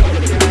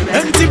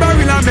 Empty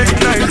barrel and make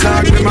night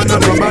talk, them a no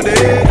nobody,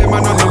 them a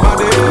no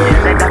nobody.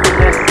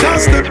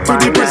 Just step to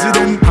the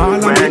president, all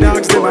of the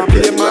dogs, them a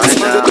play my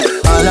spot.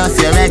 All of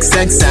your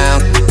XX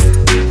sound,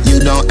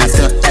 you don't have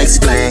to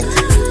explain.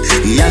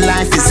 Your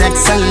life is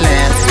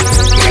excellent.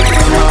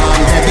 Come on,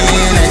 baby,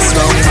 let's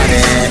go for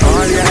it.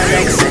 All your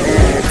exes,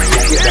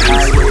 get the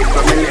highway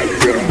from the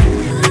exit.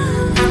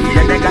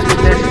 Yeah, they got to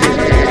test it,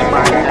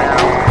 but now,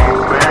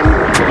 brand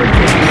new.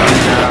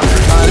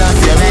 All of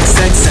your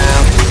XX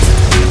sound,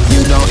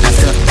 you don't have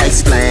to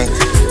explain.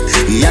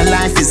 Your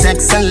life is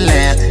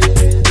excellent.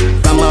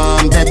 Come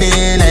on, baby,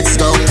 let's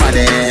go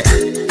party.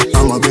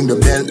 I'ma bring the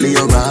Bentley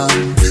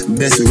around,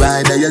 best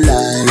ride of your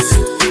life.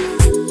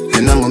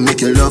 And I'ma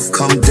make your love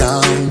come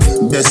down,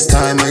 best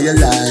time of your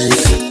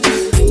life.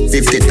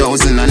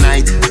 50,000 a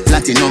night,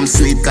 platinum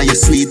sweet, cause you're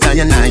sweet and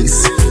you're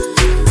nice.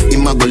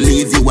 I'ma go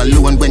leave you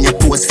alone when you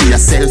pose for your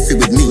selfie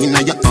with me in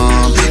your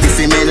arm. If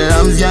you made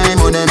love, yeah, I'm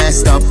on the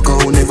messed up. Go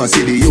never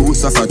see the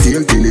use of a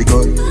tail till it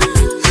gone.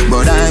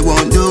 But I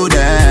won't do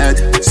that.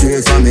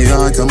 Straight from my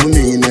heart, I'm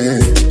mean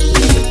it.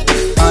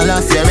 All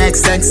of your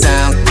XX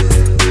sound,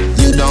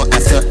 you don't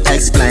have to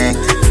explain.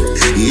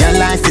 Your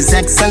life is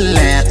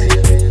excellent.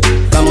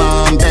 Come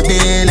on, baby,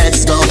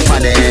 let's go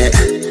party.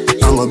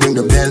 I'ma bring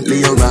the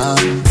Bentley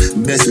around,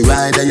 best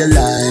ride of your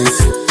life.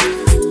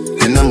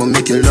 And I'ma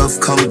make your love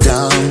come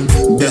down,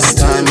 best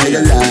time of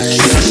your life.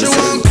 She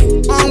want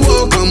and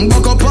walk and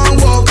buck up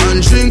and walk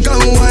and drink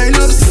and wine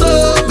up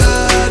so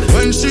bad.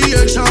 When she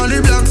hear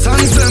Charlie Black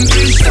songs, them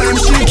each time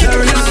she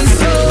carry on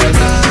so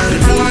bad. The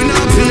boy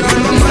not pay on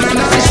my mind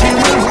and she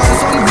will want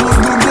some good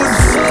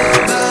so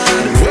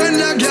bad. When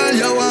that girl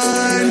you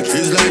wine,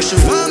 it's like she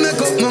want make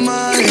up my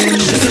mind.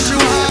 She say she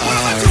want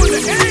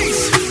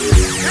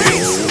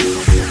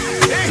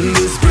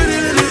this pretty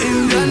little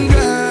Indian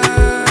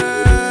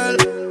girl.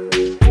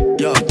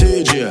 Yo,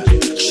 DJ,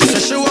 she say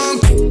she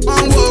want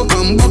and walk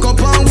and buck up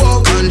and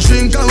walk and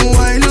drink and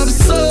wine up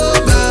so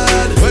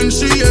bad. When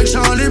she hear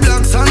Charlie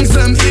Black songs,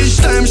 them each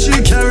time she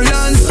carry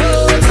on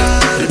so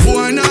bad. The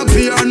boy not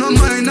pay her no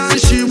mind and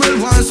she will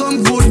want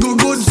some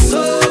good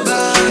so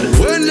bad.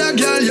 When that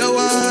girl you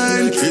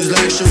wine, it's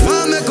like she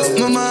want make up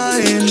my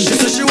mind. She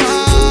say she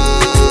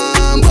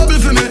want bubble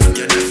for me,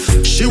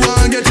 she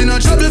want get in a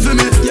trouble for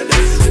me.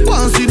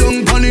 Want sit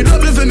down pon the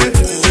double for me.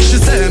 She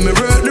say me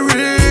work the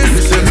race,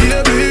 me say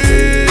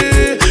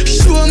baby,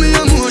 show me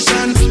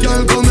emotion.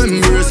 Y'all come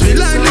embrace me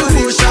like the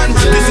ocean.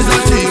 This is a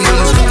team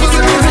and stop with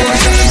the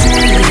emotion.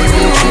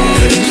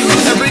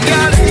 Every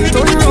girl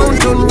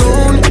turn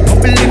round.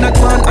 Couple in a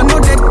can, I know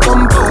that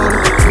compound.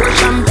 Pour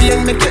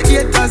champagne, make your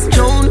haters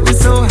drown. We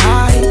so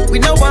high, we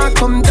no want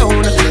come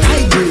down.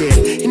 High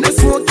grade, in a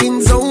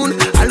smoking zone.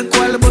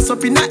 Alcohol bust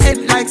up in a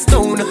head like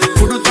stone.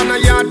 Put it on a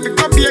yard, pick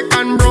up bacon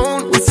and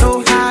brown. We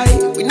so high,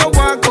 we no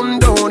want come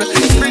down.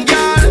 Every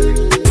girl,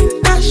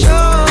 dash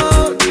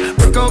out.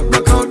 Broke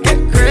out, get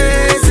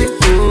crazy.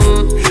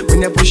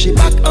 When you push it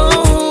back,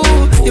 oh,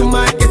 you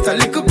might get a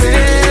little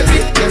baby.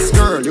 Yes,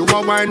 girl, you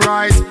are wine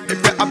right.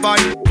 If you have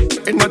body,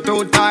 it's not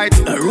too tight.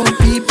 Around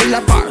people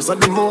are bars on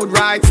the mood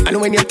right. And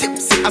when you're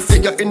tipsy, I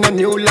see you in a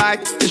new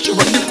light. You show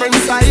a different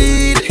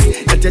side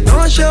that you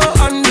don't show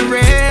on the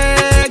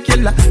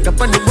regular. Up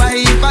on the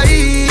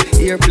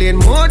Wi-Fi, airplane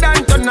more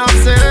than turn off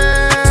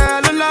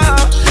cellular.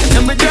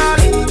 Now my girl,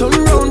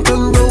 turn round.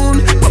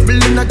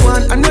 Bubble in a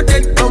guan, I know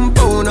that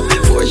compound.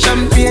 Pour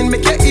champagne,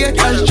 make your ear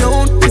cash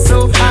down. We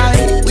so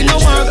high, we no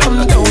want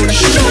come down.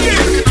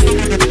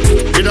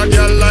 With a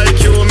girl like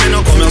you, me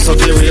no come here so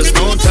to waste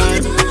no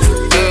time.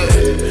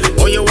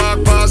 Oh, you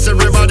walk past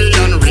everybody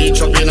and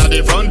reach up in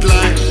the front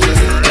line.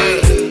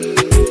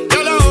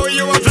 Girl, how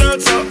you a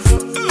flirt so?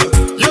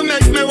 You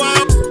make me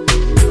want.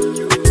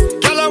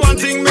 Girl, I one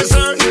thing me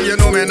certain, you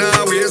know me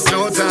now waste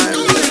no time.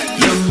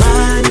 You're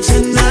mine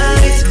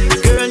tonight,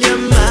 girl, you're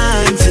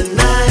mine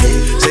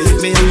tonight. So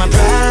hit me on my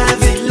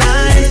private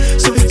line,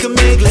 so we can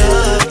make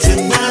love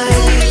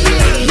tonight.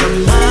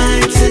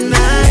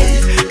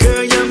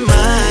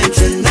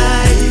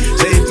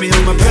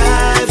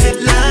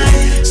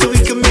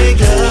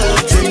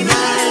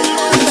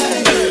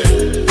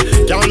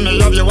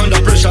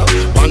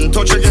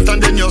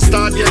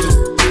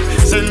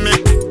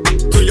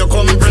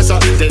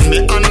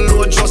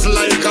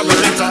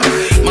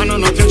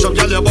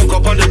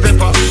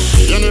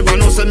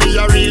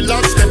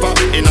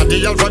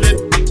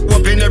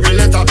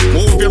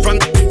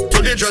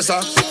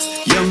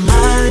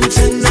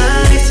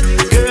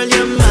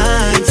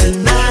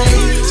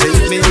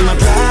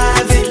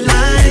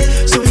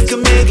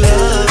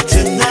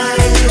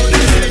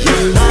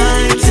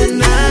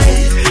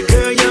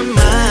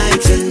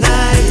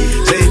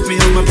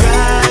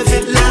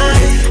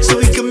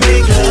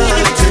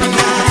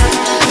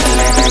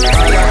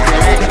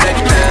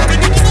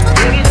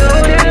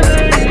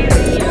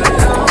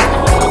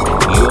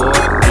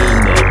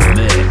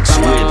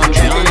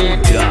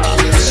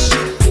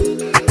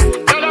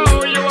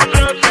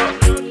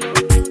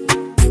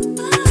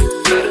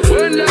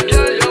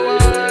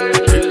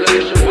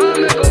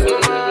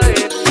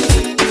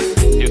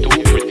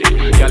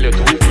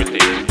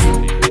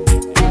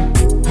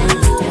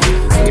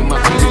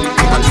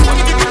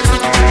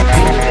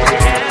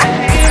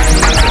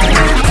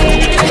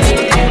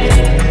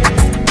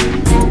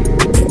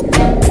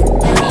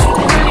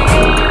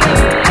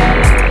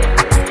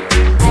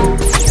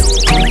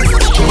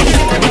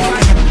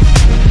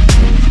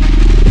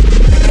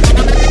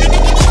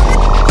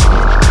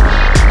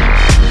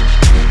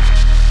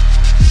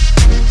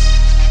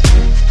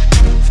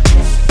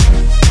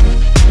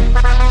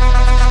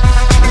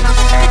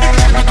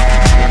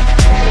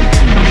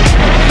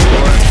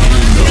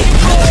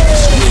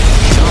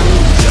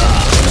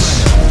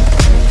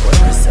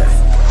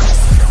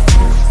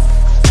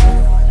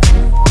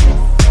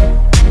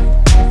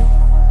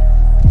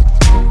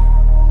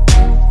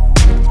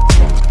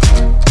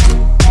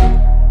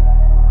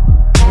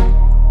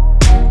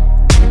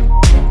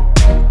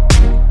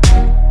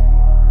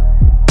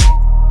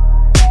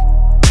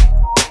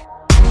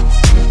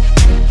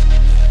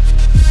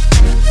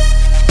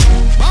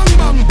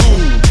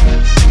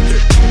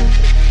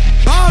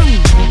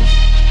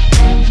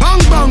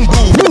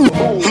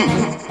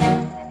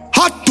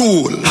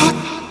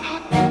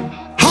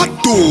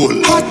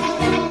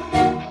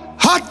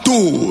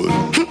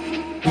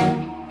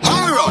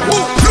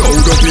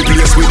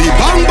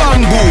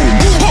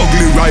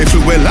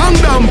 rifle well long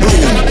damn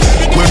blue.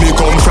 When me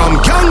come from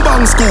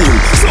gangbang school,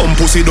 some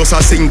pussy does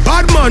a sing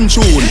bad man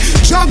tune.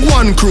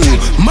 Jaguan crew,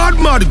 mad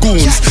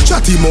goons.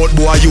 Chatty mouth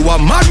boy, you a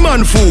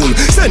madman fool.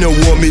 Send a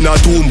woman in a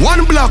tomb,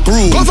 one black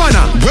room.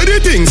 Governor, where the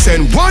thing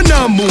send one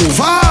a move.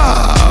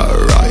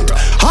 Alright,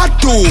 hot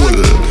tool,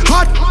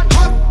 hot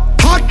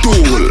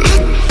tool.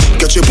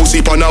 Get your pussy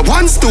on a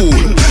one stool.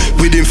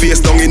 With him face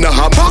down in a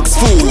hot box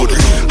food.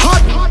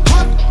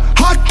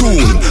 Hot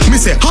tool, me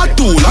say hot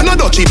tool,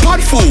 another cheap hot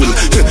fool.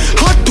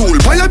 Hot tool,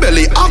 by your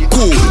belly, hot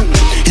cool.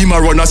 Him a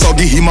run a so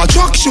give him a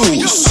truck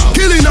shoes.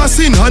 Killing a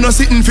sin, and a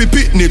sitting fi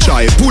pitney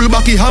try. Pull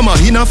back the hammer,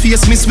 in a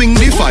face me swing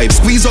the five.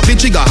 Squeeze up the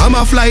trigger,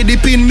 hammer fly, the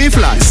pin me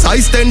fly.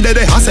 Size 10 dead,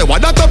 I say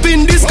what that up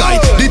in the sky.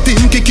 The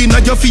thing kicking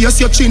at your face,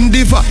 your chin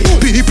divide.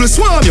 People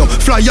swarm you,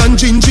 fly and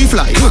gingy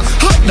fly.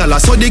 Hot dollar,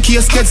 so the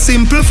case get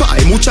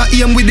simplified. Mucha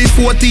aim with the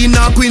 14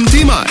 or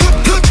 20 man.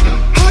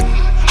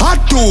 Hot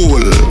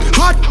tool,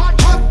 hot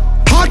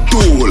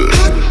tool.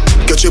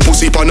 Get your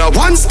pussy on a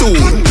one stool.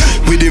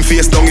 With him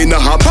face down in a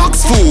hot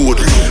box food.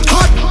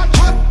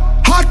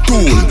 Hot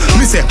tool.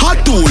 Me say hot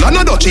tool,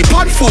 another cheap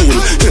hot fool.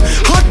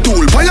 Hot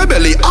tool, by your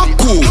belly, hot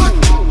cool.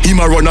 Him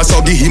a run a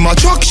so give him a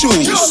truck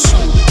shoes.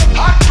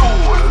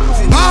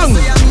 Bang!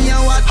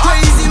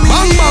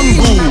 Bang bang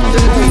boom!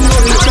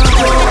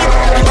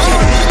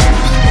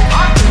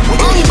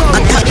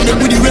 Attack them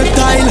with the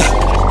reptile.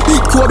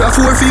 Big Cobra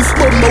 4-5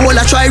 Bumbo while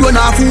I try run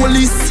off whole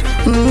list.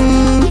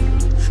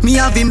 Me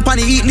have him pan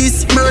the hit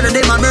list. Murder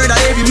them and murder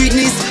every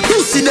witness.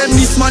 You see them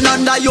this man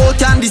under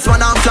yacht and this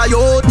man I'm fly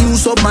out. New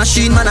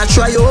submachine man I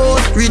try out.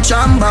 Rich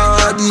and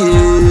bad,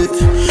 yeah.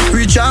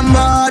 Rich and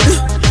bad.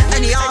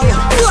 Anyhow,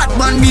 black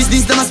man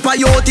business them a spy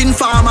out in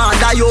farmer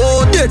die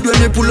out. Dead when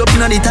they pull up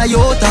in the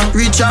Toyota.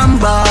 Rich and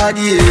bad,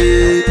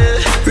 yeah.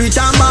 Rich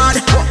and bad.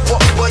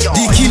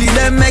 The killing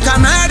them make a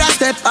murder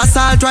step.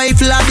 Assault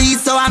rifle a beat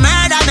so a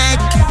murder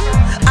make.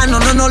 I no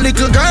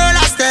little girl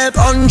a step.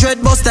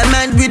 100 bust them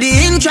meant with the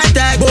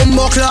Intratec.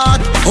 Bumbo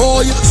clot.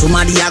 Oh,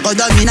 somebody a go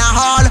down in a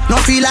hall.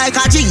 No feel like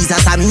a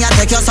Jesus and me a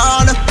take your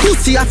soul.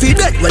 Pussy a feel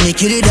dead when you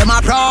kill it them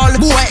a brawl.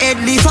 Boy head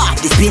leaf off,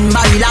 the spin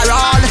barrel a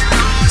roll.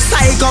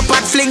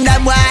 Psychopath fling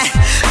them way.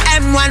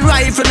 M1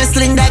 rifle me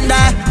sling them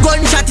there.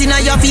 Gunshot in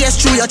your face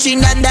through your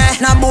chin them there.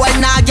 Now boy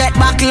nah get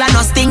back and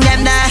no sting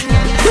them there.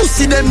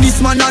 Pussy them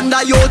this man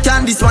under yacht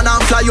and this one I'm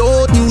fly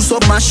out. New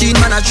submachine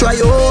man I try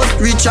out.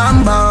 Rich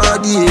and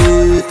bad,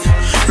 yeah.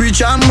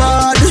 Rich and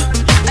bad.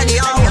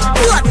 Anyhow,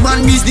 black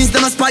man business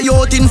them a spy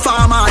out in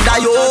farmer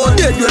die out.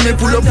 Dead when they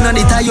pull up in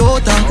the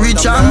Toyota.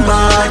 Rich and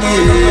bad,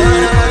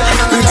 yeah.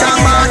 Rich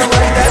and bad.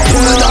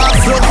 Pull off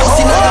flood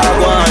pussy now.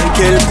 Go on,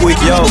 kill quick,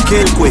 yo,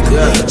 kill quick.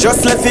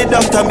 Just left it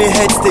doctor, me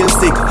head still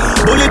sick.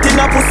 Bullet in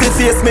a pussy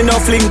face, me no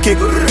fling kick.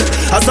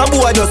 As a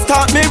boy just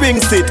start me ring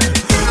sit.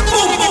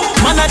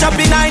 Man a drop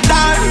in night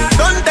car.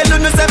 Don't tell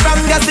you no say from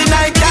gas in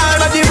night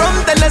car. But the rum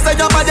tell us say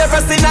jump at the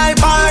first in night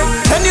bar.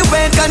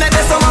 Anyway, connect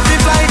the summer fi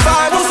fly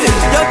far.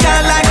 You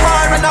can't like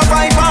far and a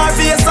fight far.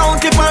 For your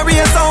sound, clip and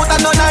race out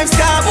and no knife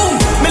scar. Boom,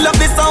 me love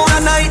the sound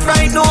a night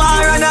right, no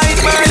hour a night.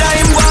 Murder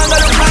him one, go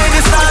look by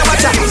the star.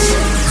 Watch out.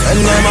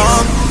 Send them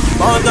on.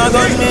 Mount a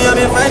gun, me and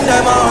me friend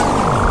them on.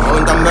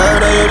 Mount a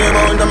murder, you the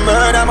mount a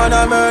murder. Man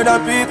a murder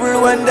people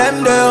when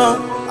them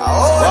there.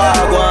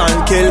 Go on,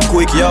 kill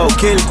quick, yo,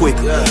 kill quick.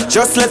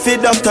 Just left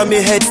it doctor, me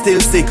head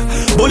still sick.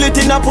 Bullet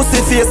in a pussy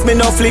face, me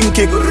no fling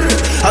kick.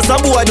 As a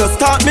boy just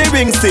start me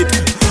ring sit.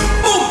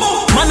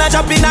 Man a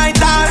drop in night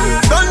car.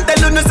 Don't tell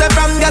you no say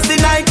from gas in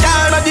night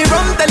car. But the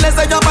rum tell us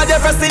say jump at the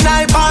first in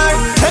night bar.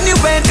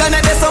 Anyway,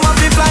 connect the summer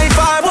fi fly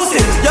far.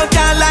 Pussy, you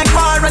can't like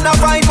far and a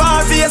fight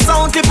far. For your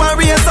sound, clip and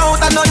race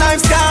out and no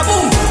knife scar.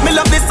 Boom, me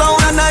love the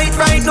sound a night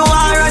right, no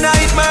hour a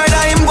night.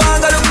 Murder him, go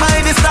and go look my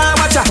the star.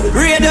 Watcha,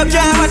 radio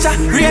car, watcha,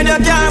 radio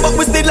car. But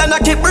we still a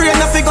knock it brain,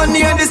 nothing go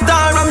near the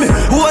star on me.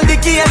 Hold the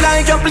key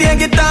like you play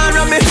guitar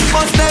on me.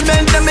 Bust them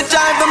and them me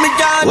drive on me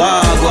yard.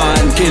 Go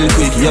on, kill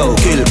quick, yo,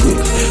 kill quick.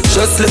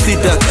 Just left it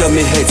doctor,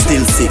 me head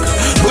still sick.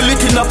 Bullet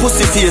in a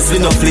pussy face,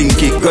 we no fling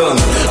kick.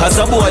 As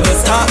a boy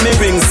just start me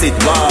ring sit.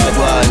 Go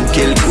on,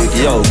 kill quick,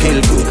 yo, kill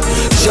quick.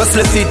 Just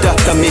left it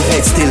doctor, me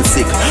head still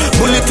sick.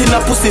 Bullet in a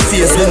pussy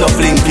face, we no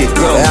fling kick.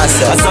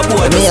 As a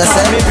boy just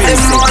start me ring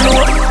sit.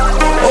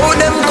 Oh,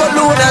 them go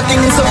do that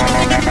thing so.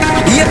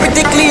 Yeah,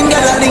 pretty clean,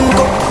 girl a link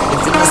up.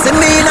 If you see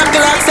me in a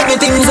clock,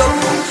 everything's up.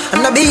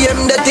 And I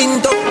BM the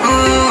tint up.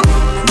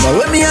 Now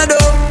when me a do,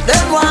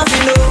 them want to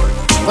know.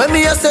 When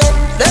me a say,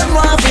 them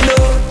want to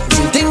know.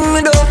 Everything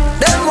me do,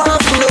 them want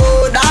to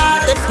know.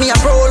 That if me a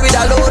roll with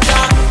a load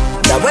that.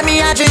 That when me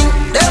a drink,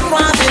 them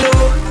want to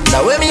know.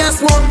 That when me a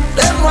smoke,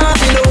 them want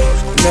to know.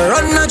 Me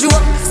run a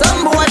joke,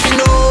 some boy to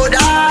know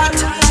that.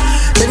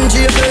 Then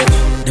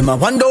JB, them a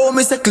wonder how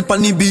me circle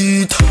pon the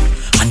beat.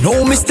 I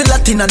know me still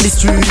Latin on the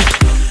street.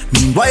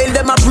 Meanwhile,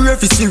 them a pray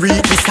for Siri.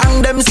 The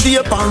song them stay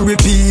up and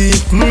repeat.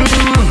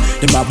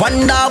 Them a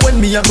wonder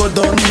when me a go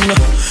done.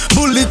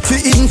 Bullet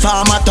fi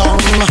inform a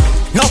tongue.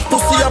 Now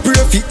pussy a pray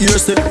for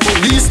ears.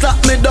 Police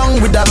lock me down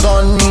with a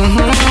gun.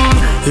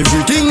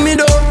 Everything me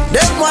do,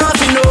 them want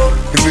to know.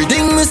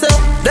 Everything me say,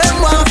 them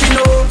want to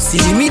know. See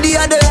the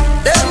media there,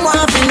 them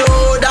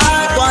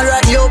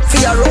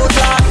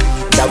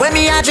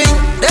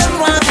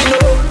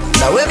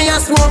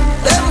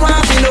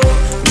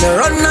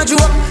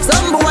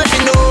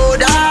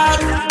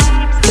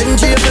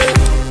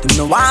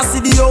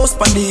bust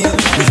pan the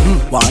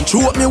hill. Want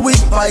throat me with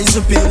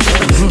poison pill.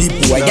 The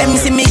boy them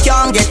see me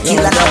can't get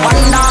killed, and I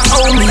wonder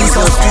how me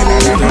so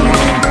still.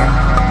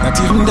 Not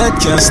even that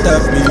can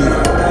stop me.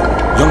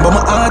 Young but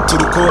my heart to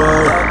the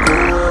core.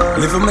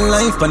 Living my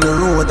life on the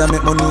road, I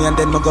make money and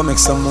then I go make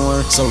some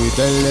more. So we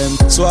tell them,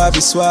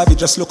 Swabby,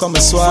 just look on my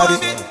Swabby.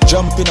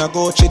 Jump in a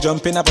Gucci,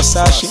 jump in a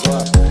Versace.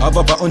 Have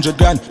up 100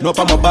 grand, no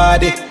pa my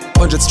body.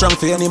 100 strong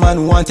for any man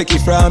who want take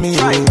it from me.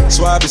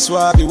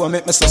 Swabby, want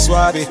make me so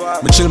swabby.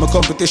 Me chill my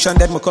competition,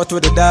 then me cut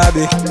with the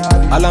derby.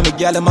 All of me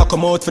gyal them a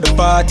come out for the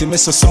party. Me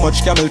so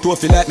much camel toe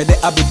feel like me the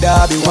Abu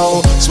Dhabi.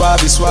 Wow,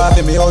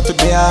 Swabby, me out to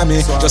the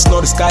army. Just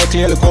know the sky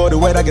clear, look how the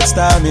weather gets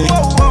stormy.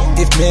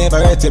 If me ever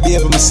hurt you,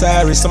 baby, me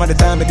sorry. Some of the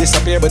time I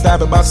disappear, but I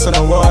be back, so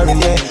don't worry,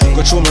 yeah.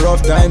 Go through my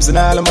rough times and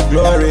all of my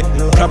glory.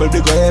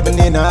 Probably go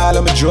heaven in all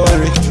of my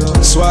jewelry.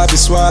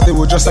 Swabby,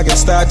 we just a get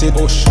started.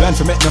 Plan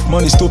for make enough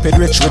money, stupid,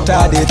 rich,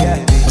 retarded.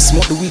 I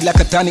smoke the weed like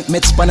a tonic,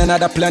 met span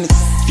another planet.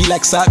 Feel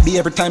like Salt B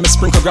every time I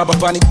sprinkle, grab a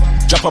panic.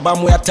 Drop a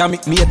bomb with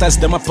atomic, me haters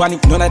them a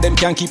panic. None of them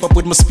can keep up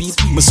with my speed,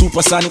 my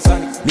supersonic.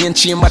 Me and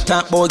Chamber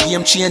talk about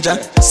game changer.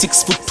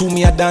 6'2",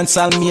 me a dance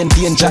all me in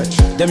danger.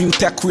 Them you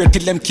take weird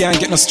till them can't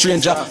get no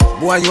stranger.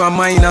 Boy you a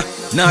minor,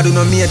 nah do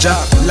no major.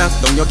 Lock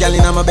down your gal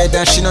in my bed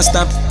and she no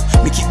stop.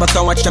 Me kick back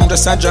and watch them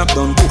just a drop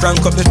down.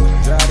 Crank up the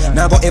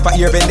now go ever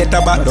hear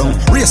vendetta back down.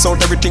 Race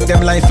out everything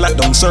them life flat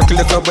down. Circle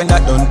the club when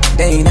that done.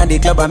 They inna the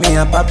club and me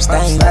a pop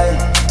style.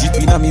 Deep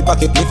inna me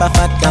pocket live a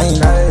fat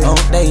kind.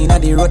 Out there inna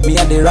the road me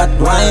a the rat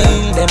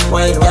wine. Them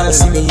white girls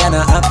see me and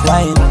a act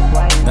wine.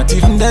 Not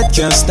even that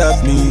can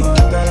stop me.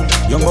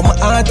 Young but my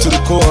heart to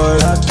the core.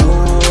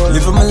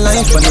 Living my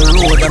life on the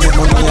road, I make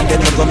money and then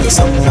I go make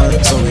some more.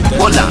 So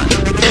hold on,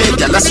 hey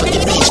girl, that's on the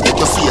beach, make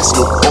your face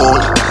look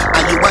old.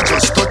 And you are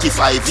just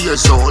 35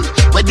 years old.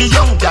 When the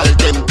young girl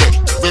them get,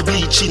 we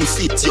bleaching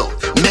fit yo,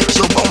 make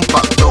your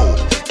bumper down.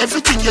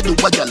 Everything you do,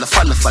 a girl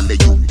follow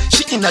you.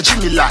 She in a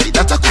Jimmy lie,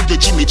 that I could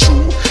the Jimmy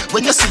true.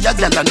 When you see a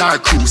girl and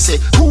our crew, say,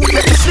 who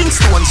let the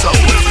Flintstones out?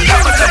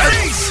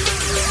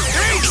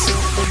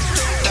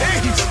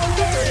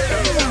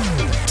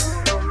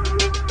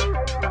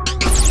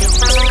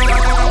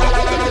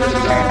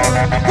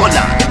 Hold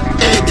on,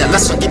 hey girl,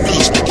 that's on the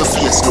beach, make your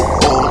face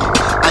look old.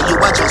 And you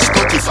are just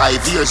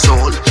 35 years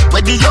old.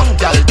 When the young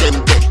girl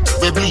them get,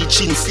 we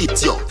bleaching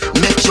fit yo,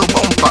 make your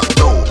bumper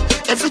down.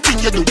 Everything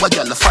you do, a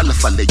girl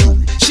follow you.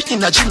 She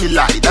in a Jimmy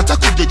lie, that I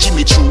could the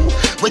Jimmy true.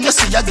 When you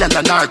see a girl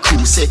and our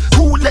crew, say,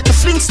 who let the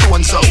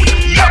Flintstones out?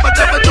 Yabba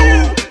dabba do.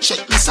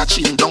 Shake me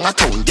searching down a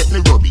town, get me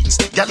rubbings.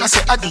 Girl I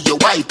say, I do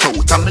your white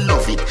out, and me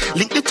love it.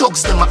 Link the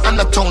thugs, them on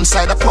the town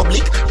side of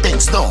public.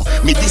 Thanks down,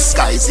 me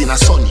disguise in a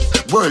sunny.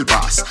 World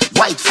boss,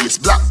 white face,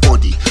 black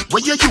body. Where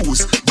you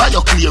use, buy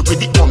your clear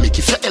with the comic.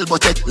 If your elbow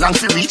take long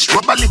for reach,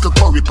 rub a little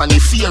curry pan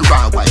if fear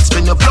raw white.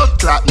 Spend your blood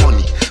clot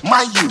money.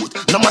 My youth,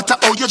 no matter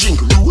how you drink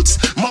roots.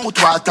 Mouth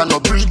water no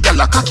breed, gal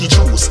a cocky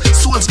juice.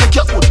 Souls make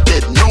your foot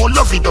dead, no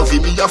lovey-dovey.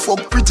 Me a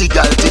fuck pretty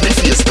gal till the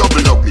face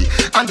double ugly.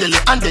 Andele,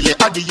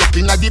 addy up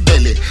inna the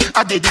belly.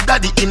 Addy the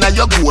daddy inna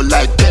your goal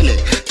like belly.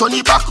 Turn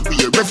it back, we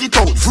rev it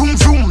out. Vroom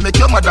vroom, make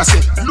your mother say,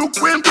 look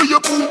when do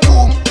your boom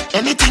boom.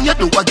 Anything you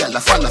do, a gal a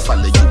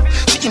follow you.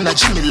 She inna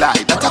Jimmy lie,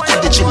 that I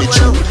call the Jimmy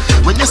true.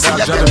 When you see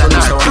a gal and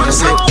I crew,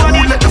 say,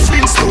 who let the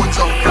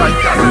Flintstones out?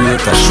 We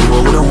make a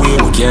show with a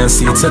way, we can't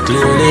see it so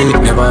clearly.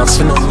 Never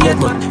ask for nothing yet,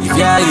 but if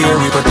you're here,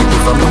 we protect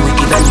you from the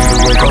wicked and you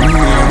will come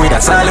here with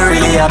a salary,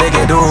 I beg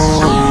you do.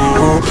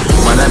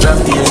 Man, I drop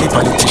the any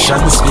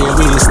politicians fear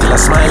we still a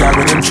smile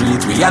when them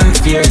treat we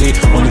unfairly.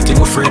 Only thing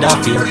we're afraid of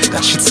fear,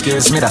 that shit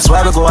scares me, that's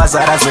why we go as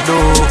hard as we do.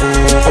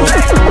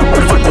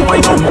 But do I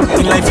know,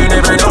 in life you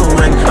never know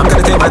when I'm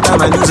gonna take my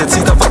time and use it,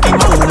 see the fucking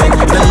moment.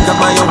 Then got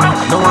my own,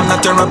 no I'm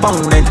not your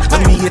opponent.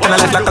 When me hit and I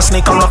life like a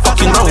snake on a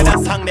fucking road.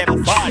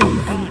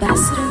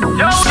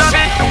 Yo,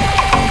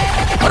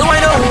 what do I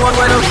know, what do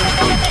I know?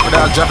 But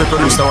I'll drop it,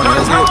 produce the one,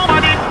 let's go.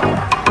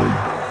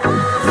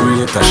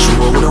 We make a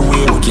show with a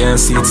way, we can't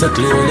see it so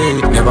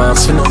clearly. Never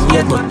ask for nothing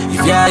yet, but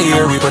if you're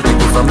here, we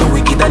protect you from the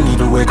wicked and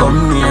evil. We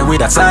come near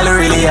with a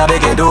salary, I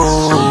beg you do.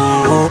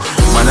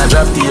 Man, I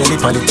drop the any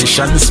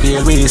politicians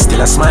fear we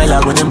still a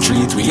smile when them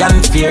treat we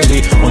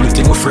unfairly. Only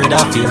thing we're afraid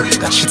of fear,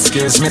 that shit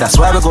scares me, that's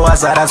why we go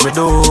as hard as we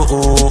do.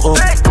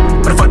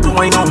 But if I do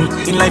I know,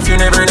 in life you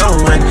never know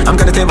when I'm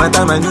gonna take my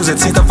time and use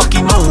it, see the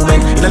fucking moment.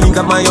 In a link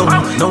of my own,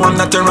 no I'm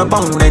not your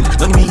opponent.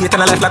 Don't me hate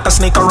and I life like a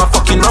snake or a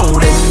fucking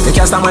rodent. They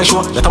can't stop my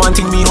show, that one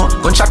thing me know.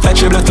 Gunshot like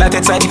blood clot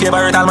outside if you ever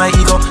hurt all my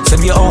ego.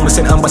 Send me home,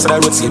 send ambassador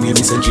road, save me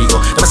send Jigo.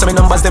 Them send me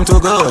numbers, them too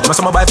good. Them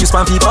send my buy few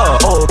spam people.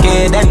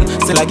 Okay then,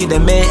 still I give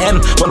them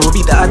AM. One will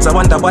beat the odds, I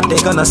wonder what they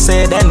gonna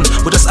say then.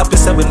 We just happy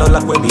say we no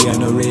luck when they are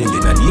no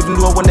railing. And even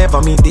though we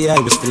never meet the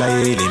eye, we still a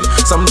hailing.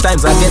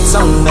 Sometimes I get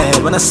so mad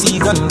when I see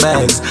gun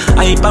bags.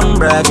 I hype and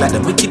brag like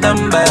them wicked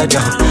and bad,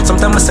 yeah.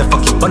 Sometimes I say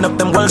fuck it, burn up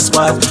them world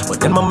squad. But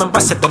then my member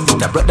said them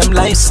think I brought them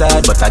life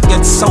sad. But I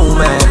get so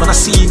mad when I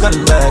see gun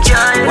bags.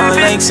 One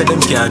like say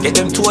them can't get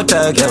them to a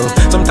tag, yo.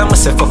 Sometimes I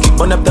say fuck it,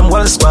 burn up them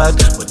world squad.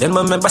 But then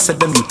my member said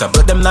them youth I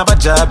brought them have a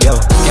job, yo.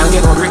 Can't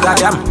get no great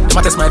goddamn. Them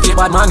a test my fate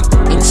bad man.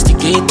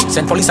 Instigate,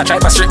 send police a try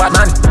for straight bad man.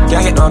 man,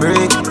 can't get no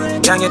break.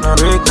 Can't get no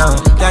break now,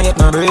 can't get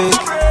no break.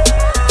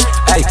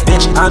 Hey,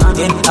 bitch, I'm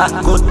in a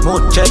good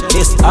mood. Check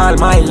this. All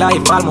my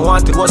life, all I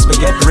wanted was to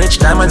get rich.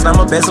 Diamonds on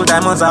my bezel,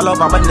 diamonds all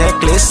over my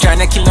necklace.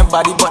 Tryna kill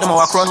nobody, but them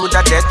walk around with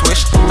a death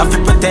wish. I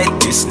feel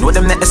protect this, know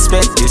them not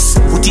expect this.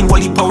 Put in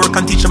holy power,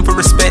 can teach them to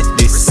respect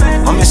this.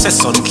 Mommy says,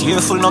 son,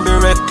 careful, no be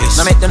reckless.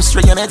 Now make them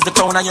straight your meds, the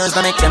crown of yours,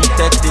 now make them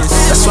take this.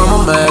 That's why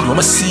I'm mad, when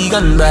I see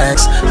gun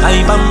bags.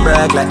 I even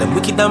brag like them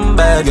wicked and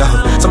bad, yo.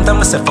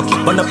 Sometimes I say, fuck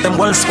it, burn up them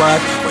one squad.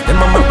 But then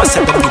my mama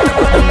said, them get up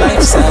on the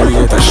lifestyle.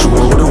 Create a show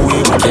the way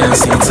we can't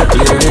see it's a clear.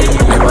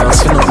 Never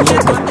ask for nothing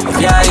yet, but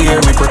if you hear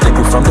me, protect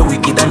you from the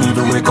wicked and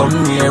evil will come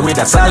near me.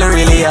 That's all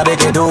really I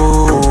beg you do.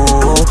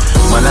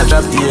 Man, I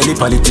drop daily,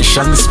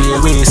 politicians fear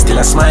we. Still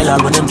I smile all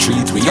when them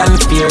treat we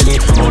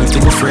unfairly. Only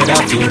thing afraid of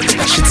fear,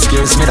 that shit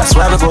scares me. That's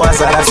why we go as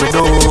hard as we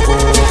do.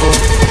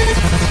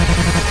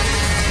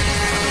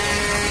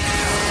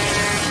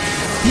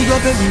 Big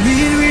up every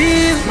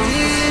real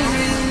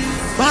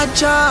bad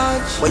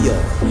charge. What you?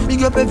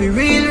 Big up every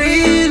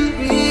real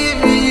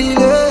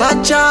bad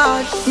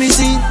charge. Me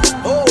see,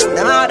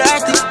 them all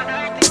dirty.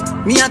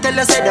 Me a tell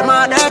you say them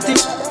all dirty.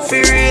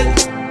 For real,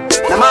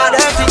 them all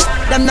dirty.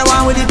 Them the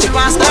one with it to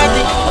pass 30.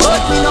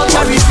 But me no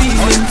carry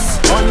feelings.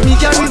 Me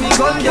carry me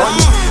gun them.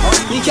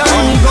 Me carry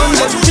me gun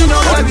them. Me no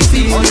carry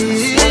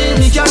feelings.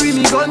 Me carry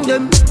me gun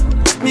them.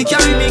 Me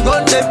carry me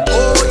gun them.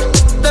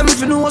 Them if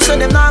you know so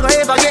them not gonna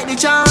ever get the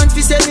chance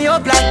to set me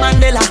up like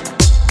Mandela.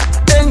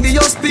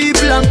 Envious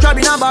people and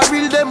crabbing a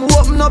barrel. Them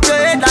open up your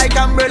head like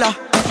umbrella.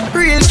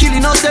 Real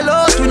killing no sell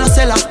out, we no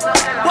sell her.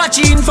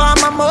 Watching for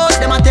my mouth,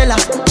 them a tell her.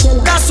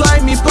 That's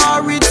why me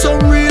par with some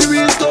real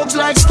thugs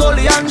like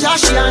Stolly and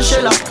Joshy and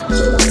Shella.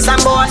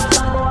 Some boy,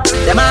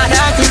 them a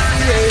dirty.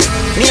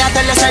 Me a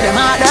tell you say them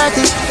a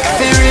dirty.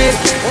 For real,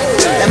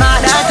 them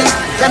a dirty.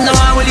 Them the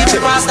one with it to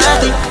pass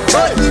 30.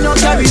 But me no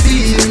carry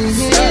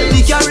feelings. Me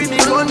carry me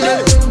gun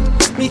them.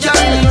 Me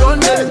carry me gun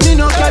them. Me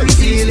no carry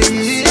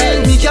feelings.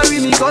 Me carry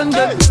me gun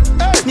them.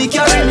 Me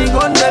carry me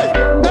gun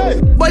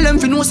them. Well, them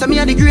fi know say me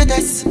a the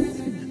greatest.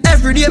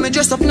 Every day me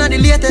dress up na the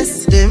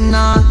latest. Them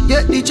nah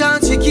get the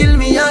chance to kill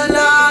me,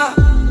 Allah.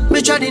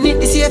 Me try to need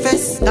the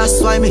safest.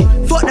 That's why me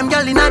fuck them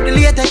gal inna the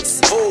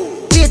latex.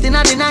 Late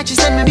inna the night she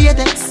send me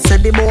batex.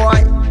 Said the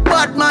boy,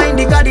 bad mind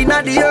the God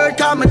inna the earth.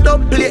 Cause me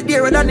double plate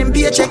dearer than them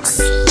paychecks.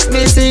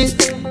 Me see,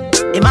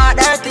 them all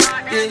dirty.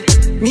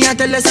 Me a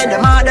tell you say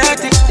them all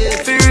dirty.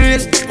 For real,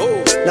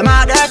 them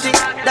all dirty.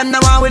 Them the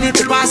one with it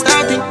to pass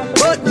 30.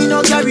 But me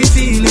no carry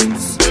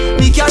feelings.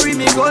 Me carry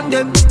me gun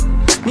them.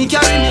 Me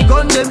carry me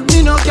gun them.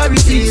 Me no carry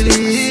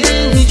feelings.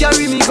 Me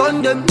carry me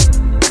gun them.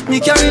 Me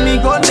carry me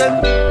gun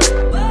them.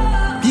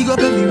 Big up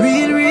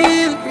every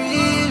real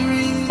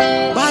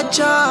bad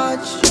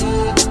charge.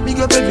 Big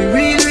up every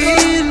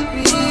real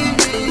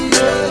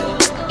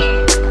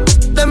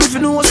Them if you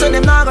know so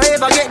them not gonna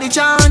ever get the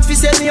chance to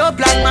set me up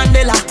like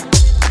Mandela.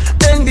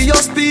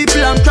 Envious people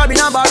and crabbing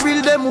a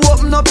barrel. Them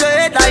open up your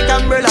head like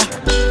umbrella.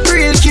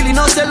 Real killing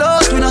no sell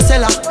out, we no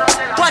sell her.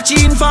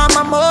 Watching for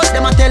my mouth,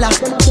 them a tell her.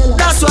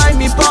 That's why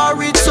me par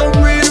with some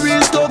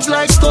real thugs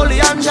like Stolly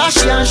and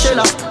Joshy and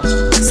Shella.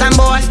 Some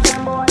boy,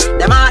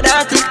 them all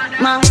dirty,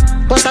 man.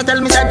 Poster tell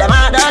me say them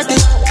all dirty.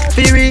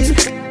 For real,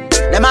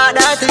 them all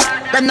dirty.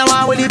 Them the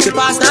one will live to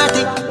pass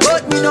 30.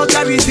 But me no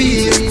carry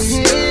feelings.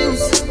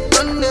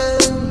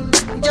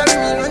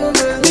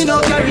 Me no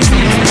carry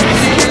feelings.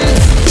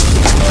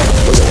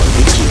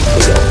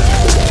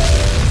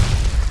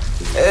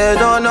 They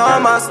don't know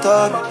my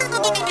story.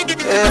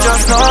 They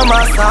just know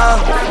my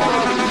sound.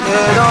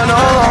 They don't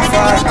know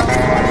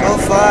how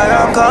far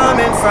I'm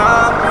coming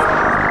from.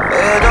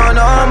 They don't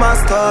know my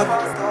story.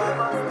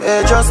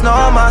 They just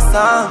know my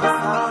sound.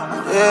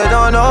 They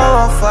don't know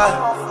how far.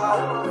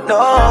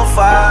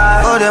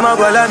 Oh, them a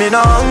go like me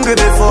not hungry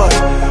before.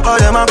 Oh,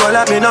 them a go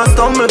like me not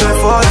stumble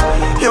before.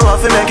 You want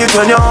to make it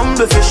when you're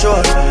humble for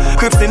sure.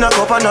 Crips in a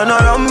cup and none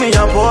around me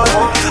a pour.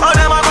 Oh,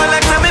 them a go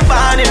like me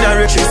born in the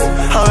riches.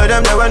 How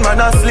them there when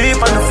man asleep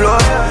on the floor.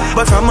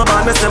 But from my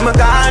band me say me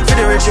gone for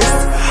the riches.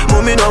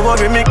 Mommy no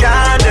worry me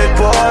can't dead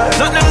poor.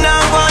 Not them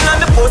now gone on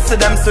the post to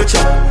them switch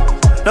up.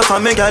 No for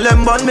me girl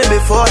them born me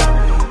before.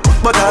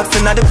 But I've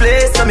seen at the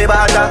place so me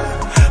bother.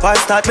 Why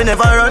start me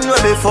never run way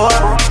before.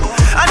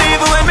 And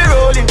even when me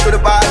roll into the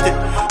party,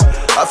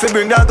 I feel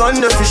bring that gun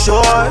there for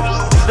sure.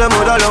 Them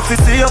would love to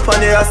see up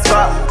on the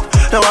asphalt.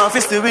 Now I'm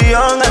still be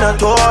young and a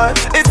toy.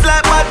 It's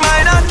like bad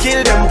mind and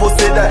kill them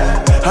pussy there.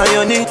 And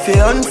you need for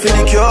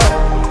the cure.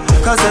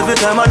 Cause every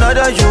time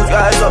another youth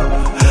rise up,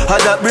 I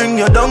that bring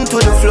you down to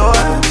the floor.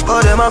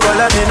 Oh, them a go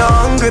like me not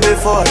hungry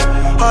before.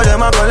 Oh,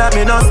 them a go like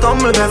me not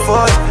stumble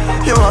before.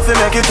 You want to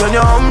make it when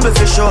you're humble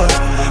for sure.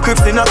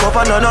 Crips in a cup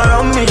and none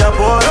around me a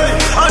pour.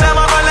 Oh, them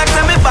a go like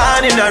me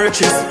born in the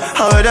riches.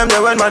 How them there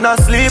when man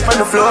asleep on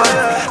the floor.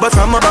 But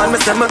from my band me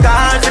say me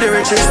gone for the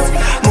riches.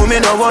 Mommy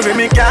no worry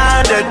me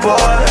can't dead poor.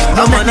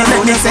 No man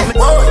me say,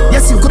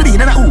 yes you could be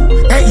in a ooh.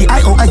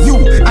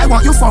 A-E-I-O-U. I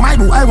want you for my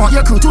boo. I want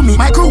your crew to meet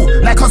my crew.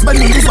 Like husband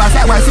need his wife,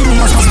 that wife in me.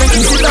 Husband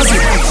easy does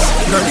it.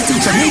 Girl the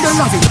teacher need to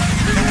love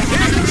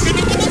it.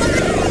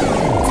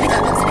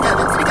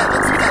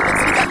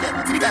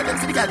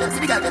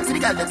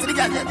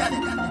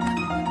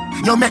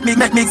 Yo, make me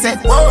say,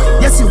 whoa.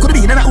 Yes, you could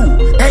be in a ooh.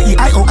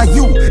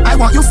 A-E-I-O-U. I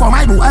want you for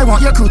my boo. I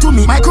want your crew to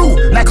meet my crew.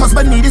 Like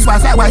husband need his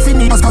wife, like wife he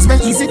need us.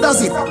 Husband easy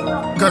does it.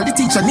 Girl, the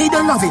teacher need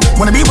to love it.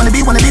 Wanna be my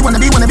boo. Wanna be my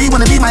boo.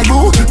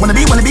 Wanna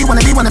be my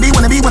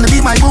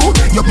boo.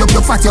 Yo,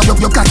 fat, yo,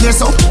 cocky, you're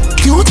so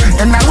cute.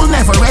 And I will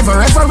never, ever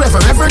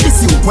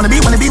diss you. Wanna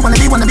be my boo. Wanna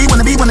be my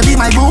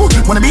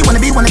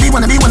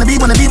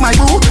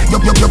boo. Yo,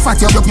 fat,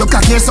 yo,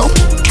 cocky, you're so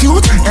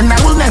cute. And I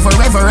will never,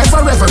 ever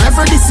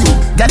diss you.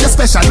 Got your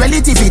special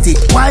relativity.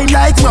 Wine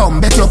like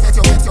rum, bet you.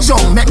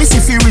 Jump, make me see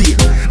for real.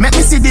 Make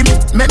me see the,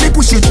 make me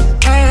push it.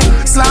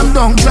 Slam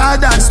dunk,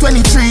 Jordan's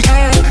 23.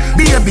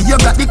 Baby, you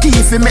got the key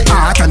for me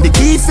heart and the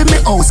key for me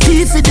house.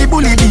 Key for the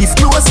bully beef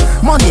close.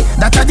 Money,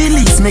 that are the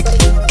least. Make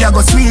you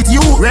go sweet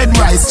you. Red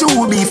rice,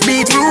 stew beef,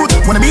 beetroot.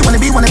 Wanna be my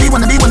boo. Wanna be my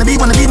boo.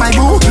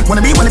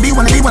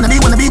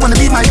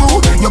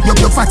 Yo,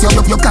 fat, yo,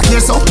 cocky,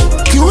 you're so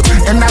cute.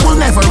 And I will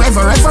never,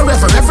 ever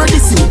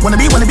diss you. Wanna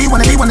be my boo.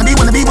 Wanna be my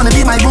boo.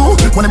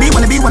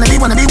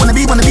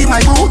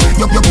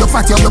 Yo,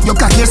 fat, yo,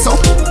 cocky, you're so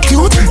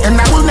cute. And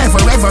I will never,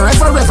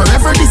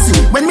 ever diss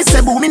you. When me say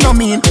boo, me no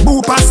mean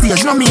boo past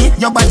stage, no mean.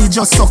 Your body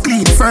just so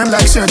clean, firm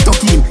like shirt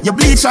tucking. You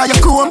bleach or you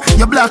comb,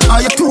 you black or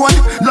you tone.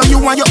 Love you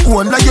on your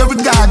own, love you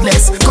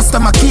regardless.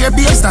 Customer care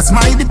babes, that's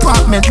my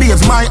department.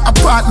 Babes, my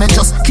apartment,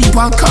 just keep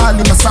on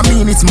calling us. I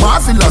mean it's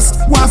marvelous.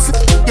 Waff,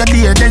 you're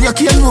there, then you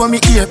can't know me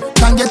here.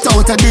 Can't get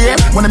out of there.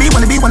 Wanna be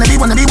my boo. Wanna be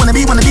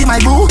my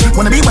boo.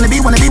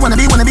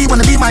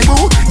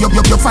 Yo,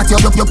 fat, yo,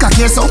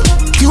 cocky, you're so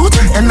cute.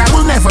 And I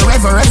will never,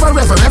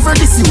 ever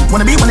diss you.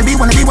 Wanna be my boo.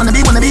 Wanna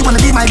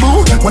be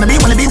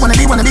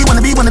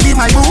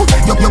my boo.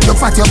 Yo,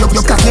 fat, yo,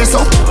 cocky, you're so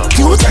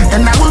cute.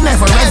 And I will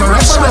never,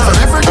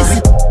 ever diss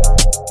you.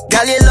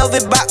 Girl, you love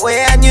it back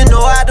way and you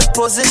know how to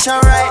position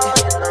right.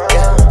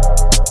 Yeah.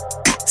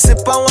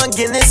 Sip on one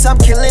Guinness, I'm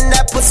killing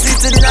that pussy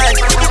tonight.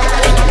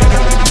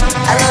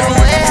 I love the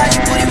way how you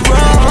put it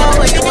wrong.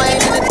 When you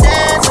ain't in the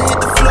dance and hit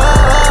the floor.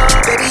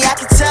 Baby, I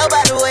can tell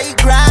by the way you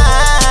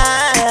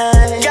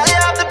grind. Girl, you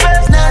have the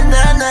best, nah.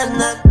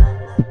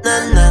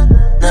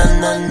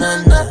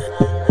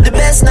 The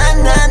best, nah.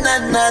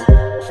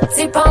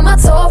 Tip on my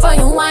toe for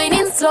you,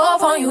 whining slow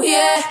for you,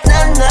 yeah.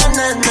 Nah.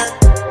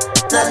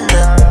 Girl,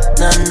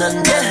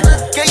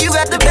 you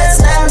got the best,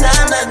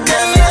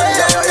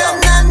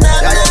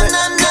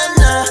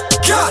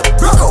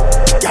 Rocco,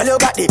 girl, you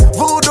got the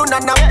voodoo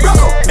nana.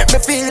 Rocco, make me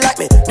feel like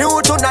me new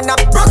to nana.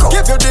 Rocco,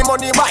 give you the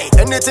money, buy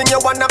anything you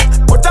wanna.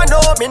 But I know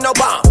me no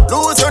bomb,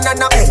 lose your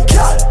nana. Hey,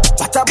 girl,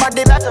 what a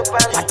body,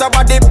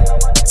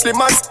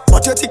 slim as,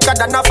 but you thicker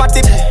than a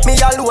fatty. Me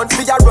alone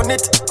for you run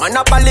it, man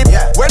up a lip.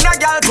 When a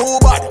girl too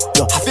bad,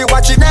 you have to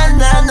watch it.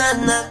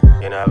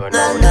 You never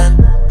know.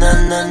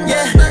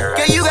 Yeah,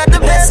 girl, you got the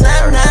best,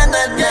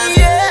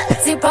 yeah.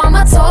 Tip on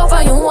my toe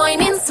for you,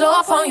 whining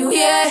slow for you,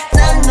 yeah.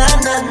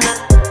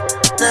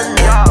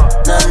 Yeah.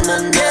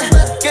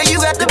 Girl, you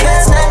got the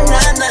best,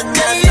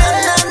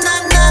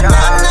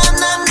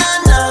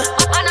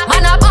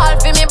 Man a ball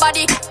for me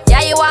body,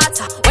 yeah you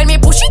water. When me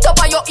push it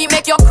up on you, it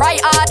make you cry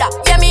harder.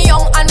 Yeah me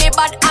young and me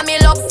bad and me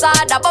love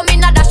sadder. But me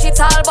not dash it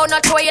all, but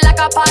not throw you like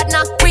a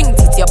partner. Bring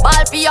it your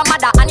ball for your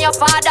mother and your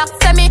father.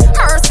 Say me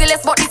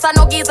merciless, but this a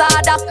no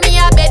gizzarder. Me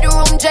a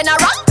bedroom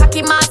general,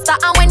 cocky master.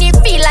 And when you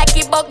feel like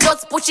it bug,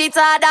 just push it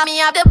harder. Me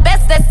have the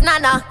bestest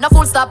nana, no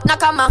full stop, no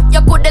comma.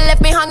 You coulda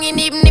left me hanging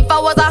even if I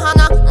was a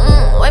hanger.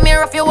 When me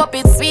rough you up,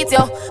 it's sweet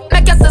yo.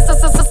 Make your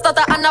sister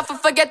stutter and I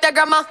forget your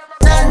grammar.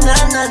 Yeah.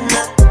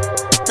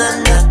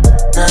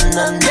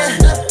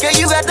 Girl,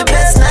 you got the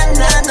best,